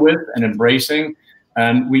comfortable with and embracing,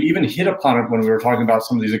 and we even hit upon it when we were talking about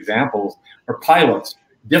some of these examples, are pilots,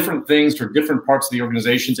 different things for different parts of the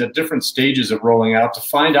organizations at different stages of rolling out to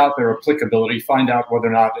find out their applicability, find out whether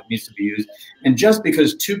or not it needs to be used. And just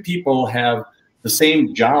because two people have the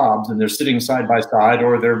same jobs and they're sitting side by side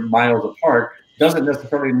or they're miles apart doesn't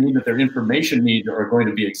necessarily mean that their information needs are going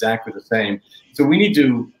to be exactly the same. So we need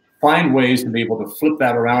to find ways to be able to flip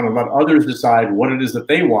that around and let others decide what it is that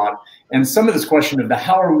they want. And some of this question of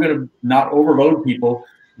how are we going to not overload people,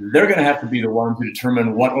 they're going to have to be the ones who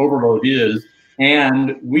determine what overload is,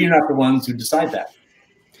 and we're not the ones who decide that.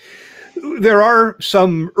 There are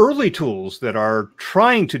some early tools that are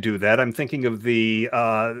trying to do that. I'm thinking of the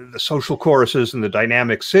social choruses and the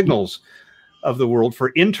dynamic signals of the world for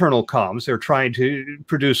internal comms. They're trying to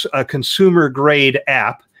produce a consumer-grade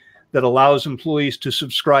app that allows employees to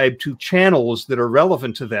subscribe to channels that are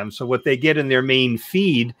relevant to them. So what they get in their main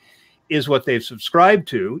feed is what they've subscribed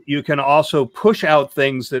to. You can also push out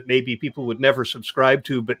things that maybe people would never subscribe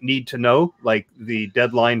to but need to know, like the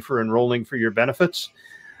deadline for enrolling for your benefits.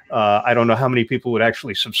 I don't know how many people would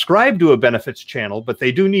actually subscribe to a benefits channel, but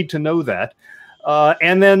they do need to know that.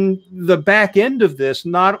 And then the back end of this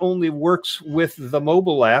not only works with the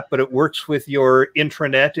mobile app, but it works with your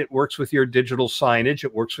intranet, it works with your digital signage,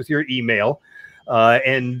 it works with your email,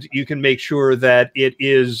 and you can make sure that it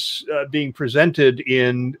is being presented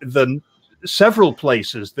in the several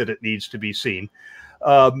places that it needs to be seen.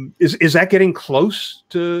 Is that getting close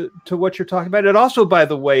to what you're talking about? It also, by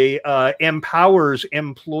the way, empowers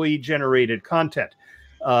employee-generated content.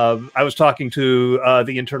 I was talking to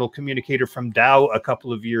the internal communicator from Dow a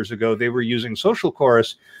couple of years ago. They were using Social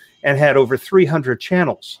Chorus and had over 300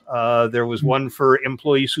 channels. There was one for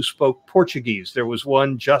employees who spoke Portuguese. There was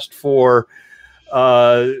one just for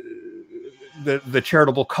the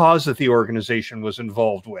charitable cause that the organization was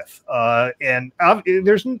involved with. And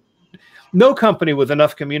there's no company with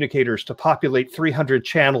enough communicators to populate 300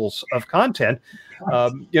 channels of content.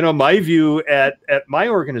 My view at my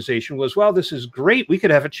organization was, well, this is great. We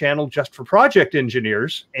could have a channel just for project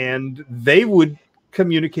engineers, and they would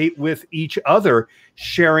communicate with each other,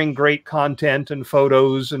 sharing great content and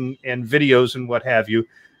photos and videos and what have you.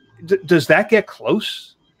 Does that get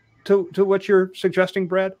close to what you're suggesting,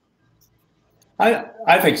 Brad?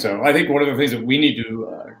 I think so. I think one of the things that we need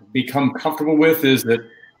to become comfortable with is that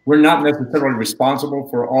we're not necessarily responsible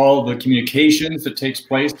for all the communications that takes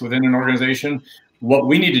place within an organization. What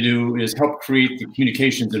we need to do is help create the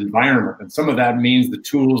communications environment. And some of that means the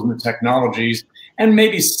tools and the technologies and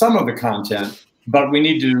maybe some of the content, but we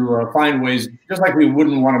need to find ways, just like we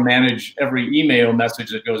wouldn't want to manage every email message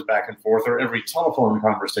that goes back and forth or every telephone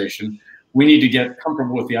conversation. We need to get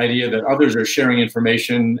comfortable with the idea that others are sharing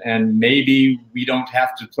information and maybe we don't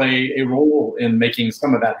have to play a role in making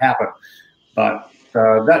some of that happen. But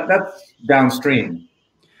that's downstream.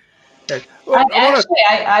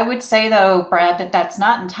 I would say, though, Brad, that that's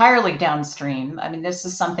not entirely downstream. I mean, this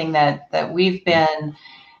is something that we've been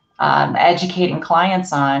educating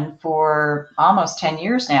clients on for almost 10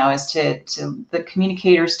 years now, is to the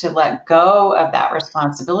communicators to let go of that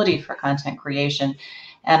responsibility for content creation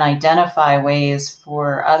and identify ways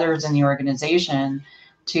for others in the organization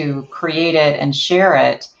to create it and share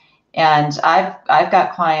it. And I've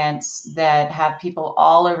got clients that have people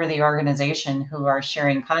all over the organization who are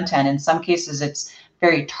sharing content. In some cases, it's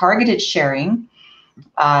very targeted sharing.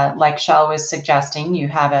 Like Shell was suggesting, you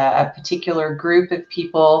have a particular group of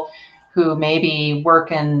people who maybe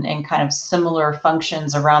work in kind of similar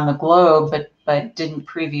functions around the globe, but didn't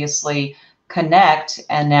previously connect,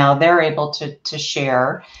 and now they're able to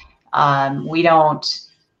share. We don't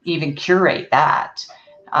even curate that.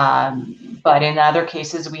 But in other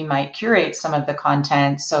cases, we might curate some of the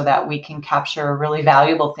content so that we can capture really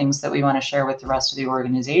valuable things that we want to share with the rest of the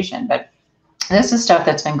organization. But this is stuff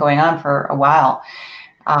that's been going on for a while.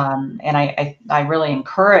 And I really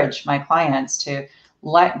encourage my clients to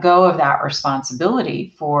let go of that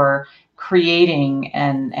responsibility for creating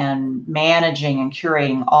and managing and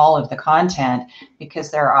curating all of the content,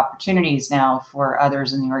 because there are opportunities now for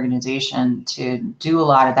others in the organization to do a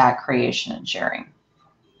lot of that creation and sharing.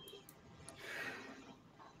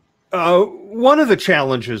 One of the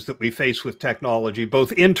challenges that we face with technology,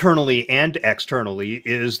 both internally and externally,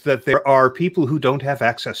 is that there are people who don't have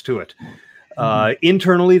access to it.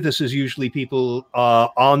 Internally, this is usually people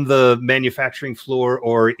on the manufacturing floor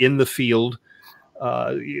or in the field.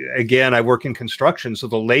 Again, I work in construction, so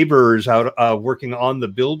the laborers out working on the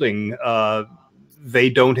building, they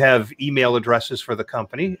don't have email addresses for the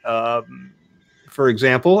company. For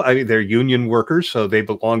example, they're union workers, so they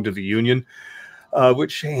belong to the union,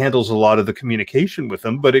 which handles a lot of the communication with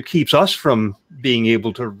them, but it keeps us from being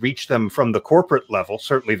able to reach them from the corporate level.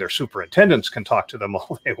 Certainly their superintendents can talk to them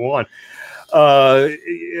all they want.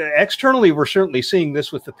 Externally, we're certainly seeing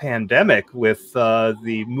this with the pandemic, with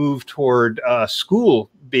the move toward school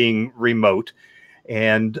being remote,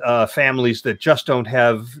 and families that just don't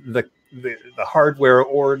have the hardware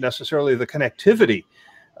or necessarily the connectivity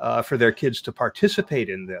for their kids to participate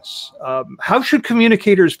in this. How should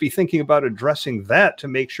communicators be thinking about addressing that to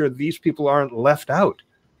make sure these people aren't left out?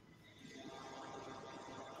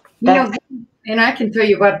 You know, and I can tell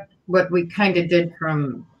you what we kind of did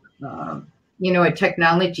from you know, a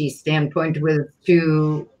technology standpoint, was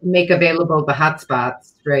to make available the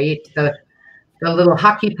hotspots, right? The little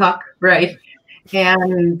hockey puck, right?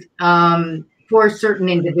 And for certain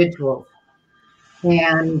individuals.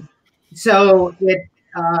 And so it,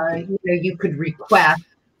 you know, you could request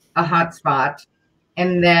a hotspot,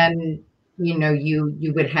 and then, you know,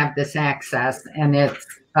 you would have this access, and it's,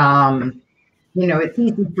 you know, it's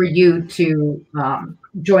easy for you to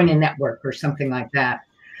join a network or something like that.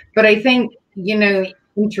 But I think, you know,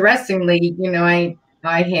 interestingly, you know, I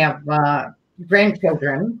have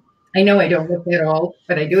grandchildren. I know I don't look that old,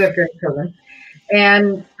 but I do have grandchildren.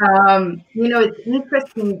 And, you know, it's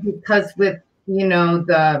interesting because with, you know,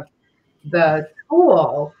 the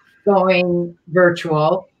school going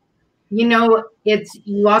virtual, you know,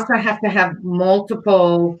 you also have to have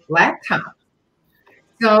multiple laptops.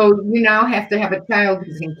 So you now have to have a child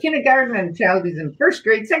who's in kindergarten and a child who's in first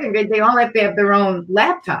grade, second grade. They all have to have their own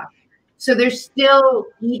laptop. So there's still,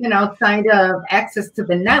 even outside of access to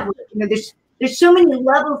the network, you know, there's so many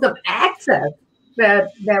levels of access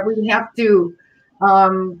that we have to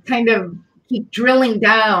kind of keep drilling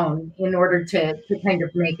down in order to kind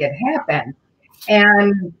of make it happen.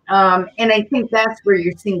 And I think that's where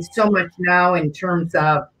you're seeing so much now in terms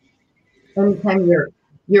of anytime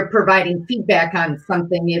you're providing feedback on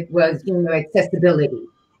something, it was, you know, accessibility,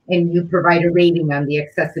 and you provide a rating on the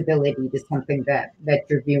accessibility to something that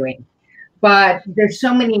you're viewing. But there's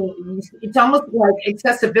so many, it's almost like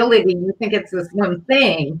accessibility, you think it's this one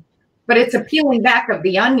thing, but it's a peeling back of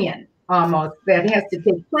the onion almost that has to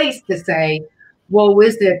take place to say, well,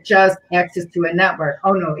 is it just access to a network?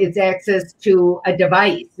 Oh no, it's access to a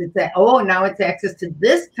device. It's now it's access to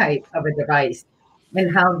this type of a device,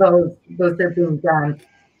 and how those are being done.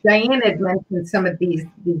 Diane had mentioned some of these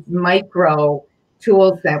micro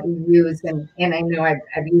tools that we use, and I know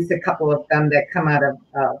I've used a couple of them that come out of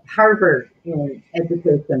Harvard in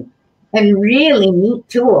education, and really neat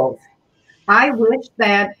tools. I wish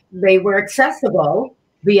that they were accessible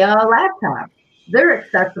via a laptop. They're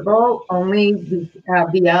accessible only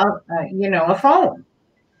via you know, a phone.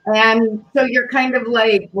 And so you're kind of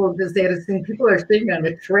like, well, does that assume people are sitting on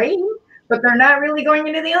a train, but they're not really going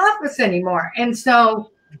into the office anymore? And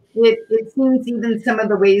so it seems even some of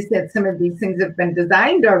the ways that some of these things have been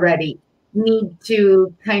designed already need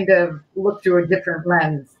to kind of look through a different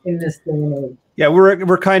lens in this day and age. Yeah,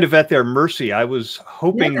 we're kind of at their mercy. I was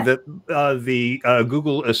hoping that the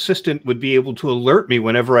Google Assistant would be able to alert me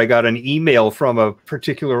whenever I got an email from a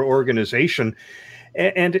particular organization,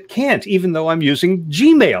 and it can't, even though I'm using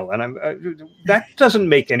Gmail, and that doesn't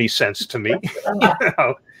make any sense to me. You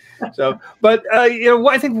know? So, but you know,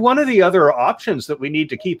 I think one of the other options that we need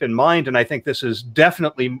to keep in mind, and I think this is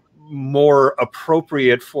definitely more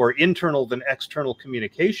appropriate for internal than external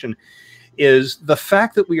communication, is the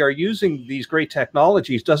fact that we are using these great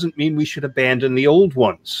technologies doesn't mean we should abandon the old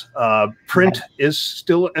ones. Print is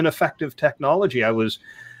still an effective technology. I was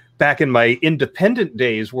back in my independent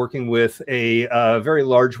days working with a very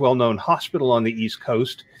large, well-known hospital on the East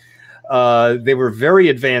Coast. They were very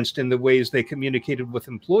advanced in the ways they communicated with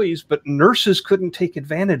employees, but nurses couldn't take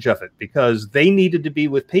advantage of it because they needed to be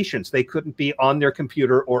with patients. They couldn't be on their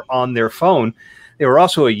computer or on their phone. They were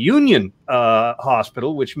also a union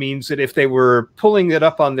hospital, which means that if they were pulling it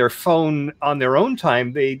up on their phone on their own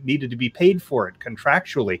time, they needed to be paid for it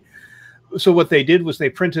contractually. So what they did was they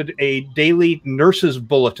printed a daily nurses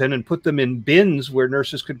bulletin and put them in bins where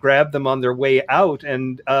nurses could grab them on their way out.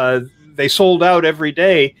 And they sold out every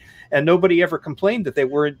day. And nobody ever complained that they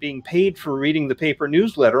weren't being paid for reading the paper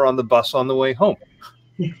newsletter on the bus on the way home.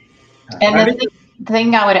 And the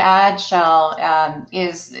thing I would add, Shell,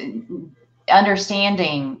 is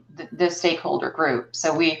understanding the stakeholder group.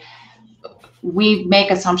 So we make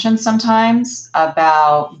assumptions sometimes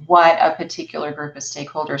about what a particular group of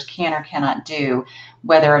stakeholders can or cannot do,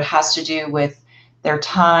 whether it has to do with their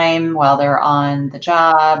time while they're on the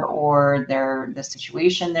job, or the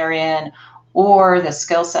situation they're in, or the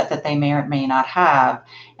skill set that they may or may not have.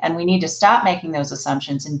 And we need to stop making those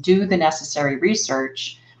assumptions and do the necessary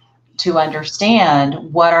research to understand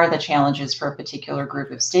what are the challenges for a particular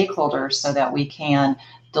group of stakeholders so that we can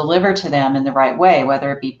deliver to them in the right way,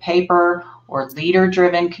 whether it be paper or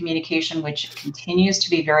leader-driven communication, which continues to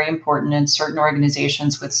be very important in certain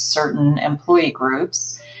organizations with certain employee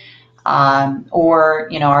groups. Or,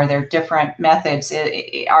 are there different methods?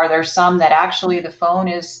 Are there some that actually the phone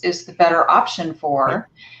is the better option for,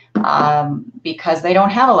 because they don't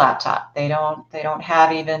have a laptop, they don't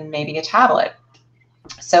have even maybe a tablet.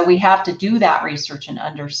 So we have to do that research and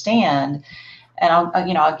understand. And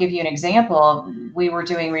I'll give you an example. We were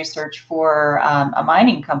doing research for a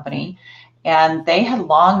mining company, and they had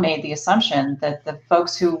long made the assumption that the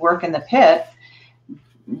folks who work in the pit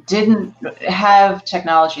didn't have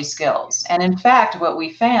technology skills. And in fact, what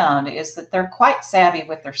we found is that they're quite savvy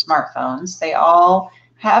with their smartphones. They all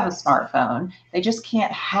have a smartphone. They just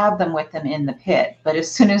can't have them with them in the pit. But as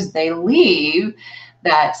soon as they leave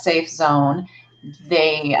that safe zone,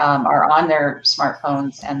 they are on their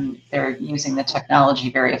smartphones and they're using the technology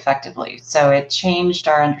very effectively. So it changed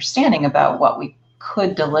our understanding about what we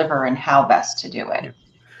could deliver and how best to do it.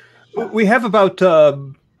 We have about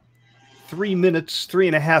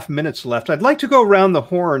 3.5 minutes left. I'd like to go around the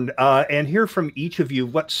horn and hear from each of you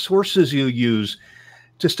what sources you use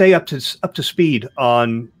to stay up to speed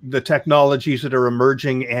on the technologies that are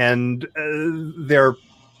emerging and their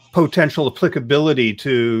potential applicability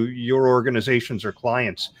to your organizations or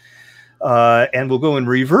clients. And we'll go in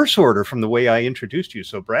reverse order from the way I introduced you.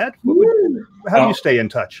 So, Brad, how do you stay in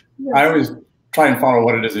touch? I always try and follow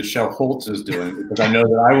what it is that Shell Holtz is doing, because I know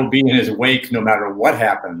that I will be in his wake no matter what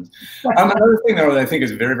happens. Another thing, though, that I think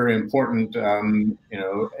is very, very important,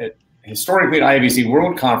 historically at IABC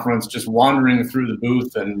World Conference, just wandering through the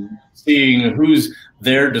booth and seeing who's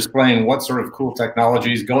there displaying what sort of cool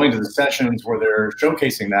technologies, going to the sessions where they're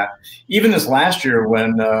showcasing that. Even this last year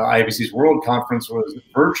when IABC's World Conference was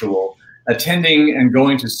virtual, attending and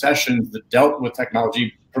going to sessions that dealt with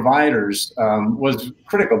technology providers was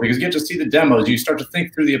critical, because you get to see the demos, you start to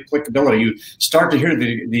think through the applicability, you start to hear the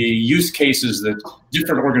use cases that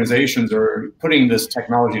different organizations are putting this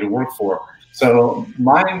technology to work for. So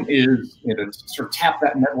mine is to sort of tap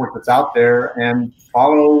that network that's out there and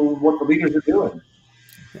follow what the leaders are doing.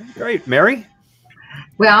 Great. Mary?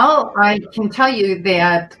 Well, I can tell you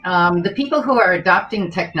that the people who are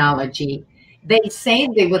adopting technology, they say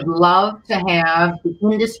they would love to have the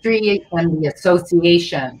industry and the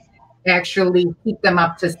association actually keep them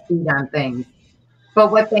up to speed on things.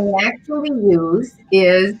 But what they actually use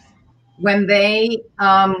is when they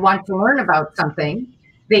want to learn about something,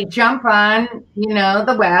 they jump on,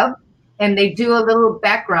 the web, and they do a little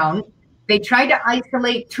background. They try to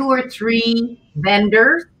isolate 2 or 3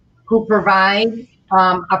 vendors who provide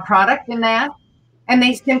a product in that, and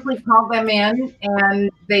they simply call them in and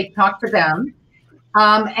they talk to them.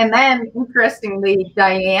 And then, interestingly,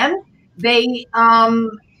 Diane, they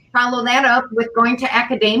follow that up with going to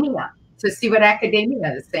academia to see what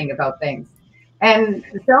academia is saying about things. And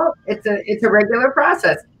so it's a regular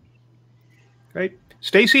process. Great.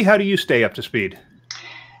 Stacy, how do you stay up to speed?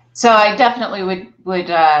 So I definitely would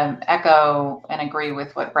echo and agree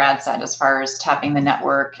with what Brad said as far as tapping the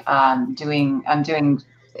network. I'm doing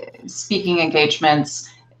speaking engagements.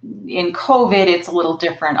 In COVID, it's a little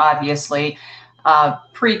different, obviously.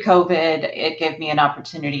 Pre-COVID, it gave me an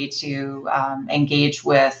opportunity to engage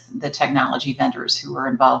with the technology vendors who were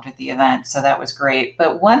involved with the event. So that was great.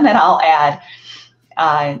 But one that I'll add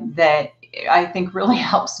that I think really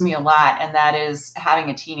helps me a lot, and that is having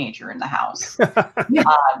a teenager in the house.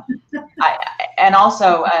 And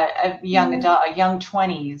also a young adult, a young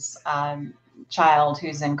 20s child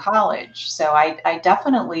who's in college. So I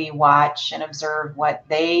definitely watch and observe what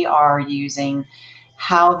they are using,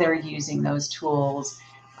 how they're using those tools,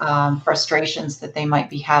 frustrations that they might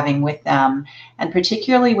be having with them. And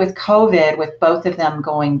particularly with COVID, with both of them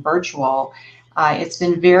going virtual, it's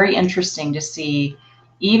been very interesting to see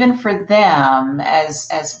even for them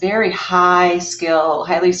as very highly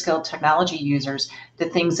skilled technology users, the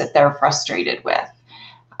things that they're frustrated with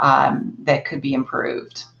that could be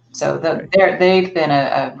improved. So they've been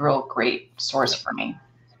a real great source for me.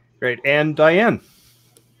 Great. And Diane?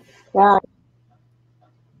 Yeah.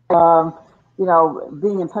 You know,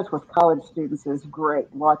 being in touch with college students is great,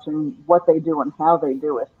 watching what they do and how they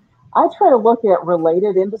do it. I try to look at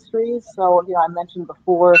related industries. So, you know, I mentioned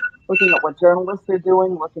before, looking at what journalists are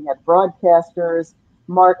doing, looking at broadcasters,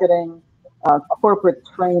 marketing, corporate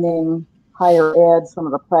training, higher ed, some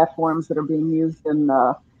of the platforms that are being used in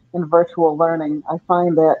virtual learning. I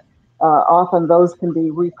find that often those can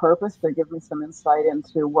be repurposed. They give me some insight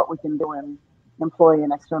into what we can do in employee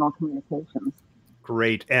and external communications.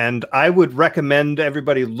 Great. And I would recommend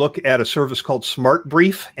everybody look at a service called Smart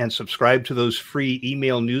Brief and subscribe to those free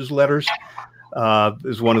email newsletters.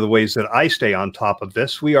 Is one of the ways that I stay on top of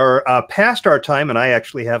this. We are past our time, and I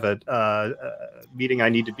actually have a meeting I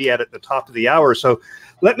need to be at the top of the hour. So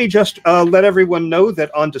let me just let everyone know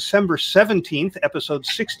that on December 17th, episode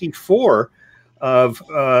 64 of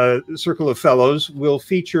Circle of Fellows will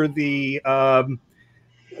feature the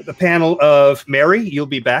panel of Mary. You'll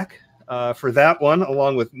be back for that one,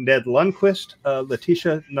 along with Ned Lundquist,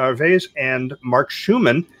 Letitia Narvaez, and Mark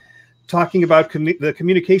Schumann, talking about the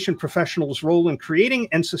communication professional's role in creating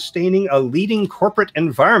and sustaining a leading corporate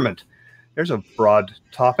environment. There's a broad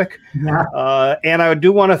topic. Yeah. And I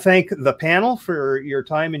do want to thank the panel for your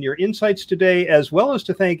time and your insights today, as well as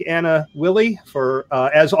to thank Anna Willie for,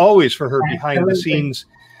 as always, for her behind-the-scenes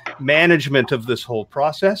management of this whole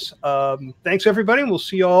process. Thanks, everybody, and we'll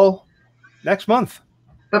see you all next month.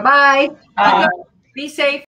 Bye-bye. Be safe.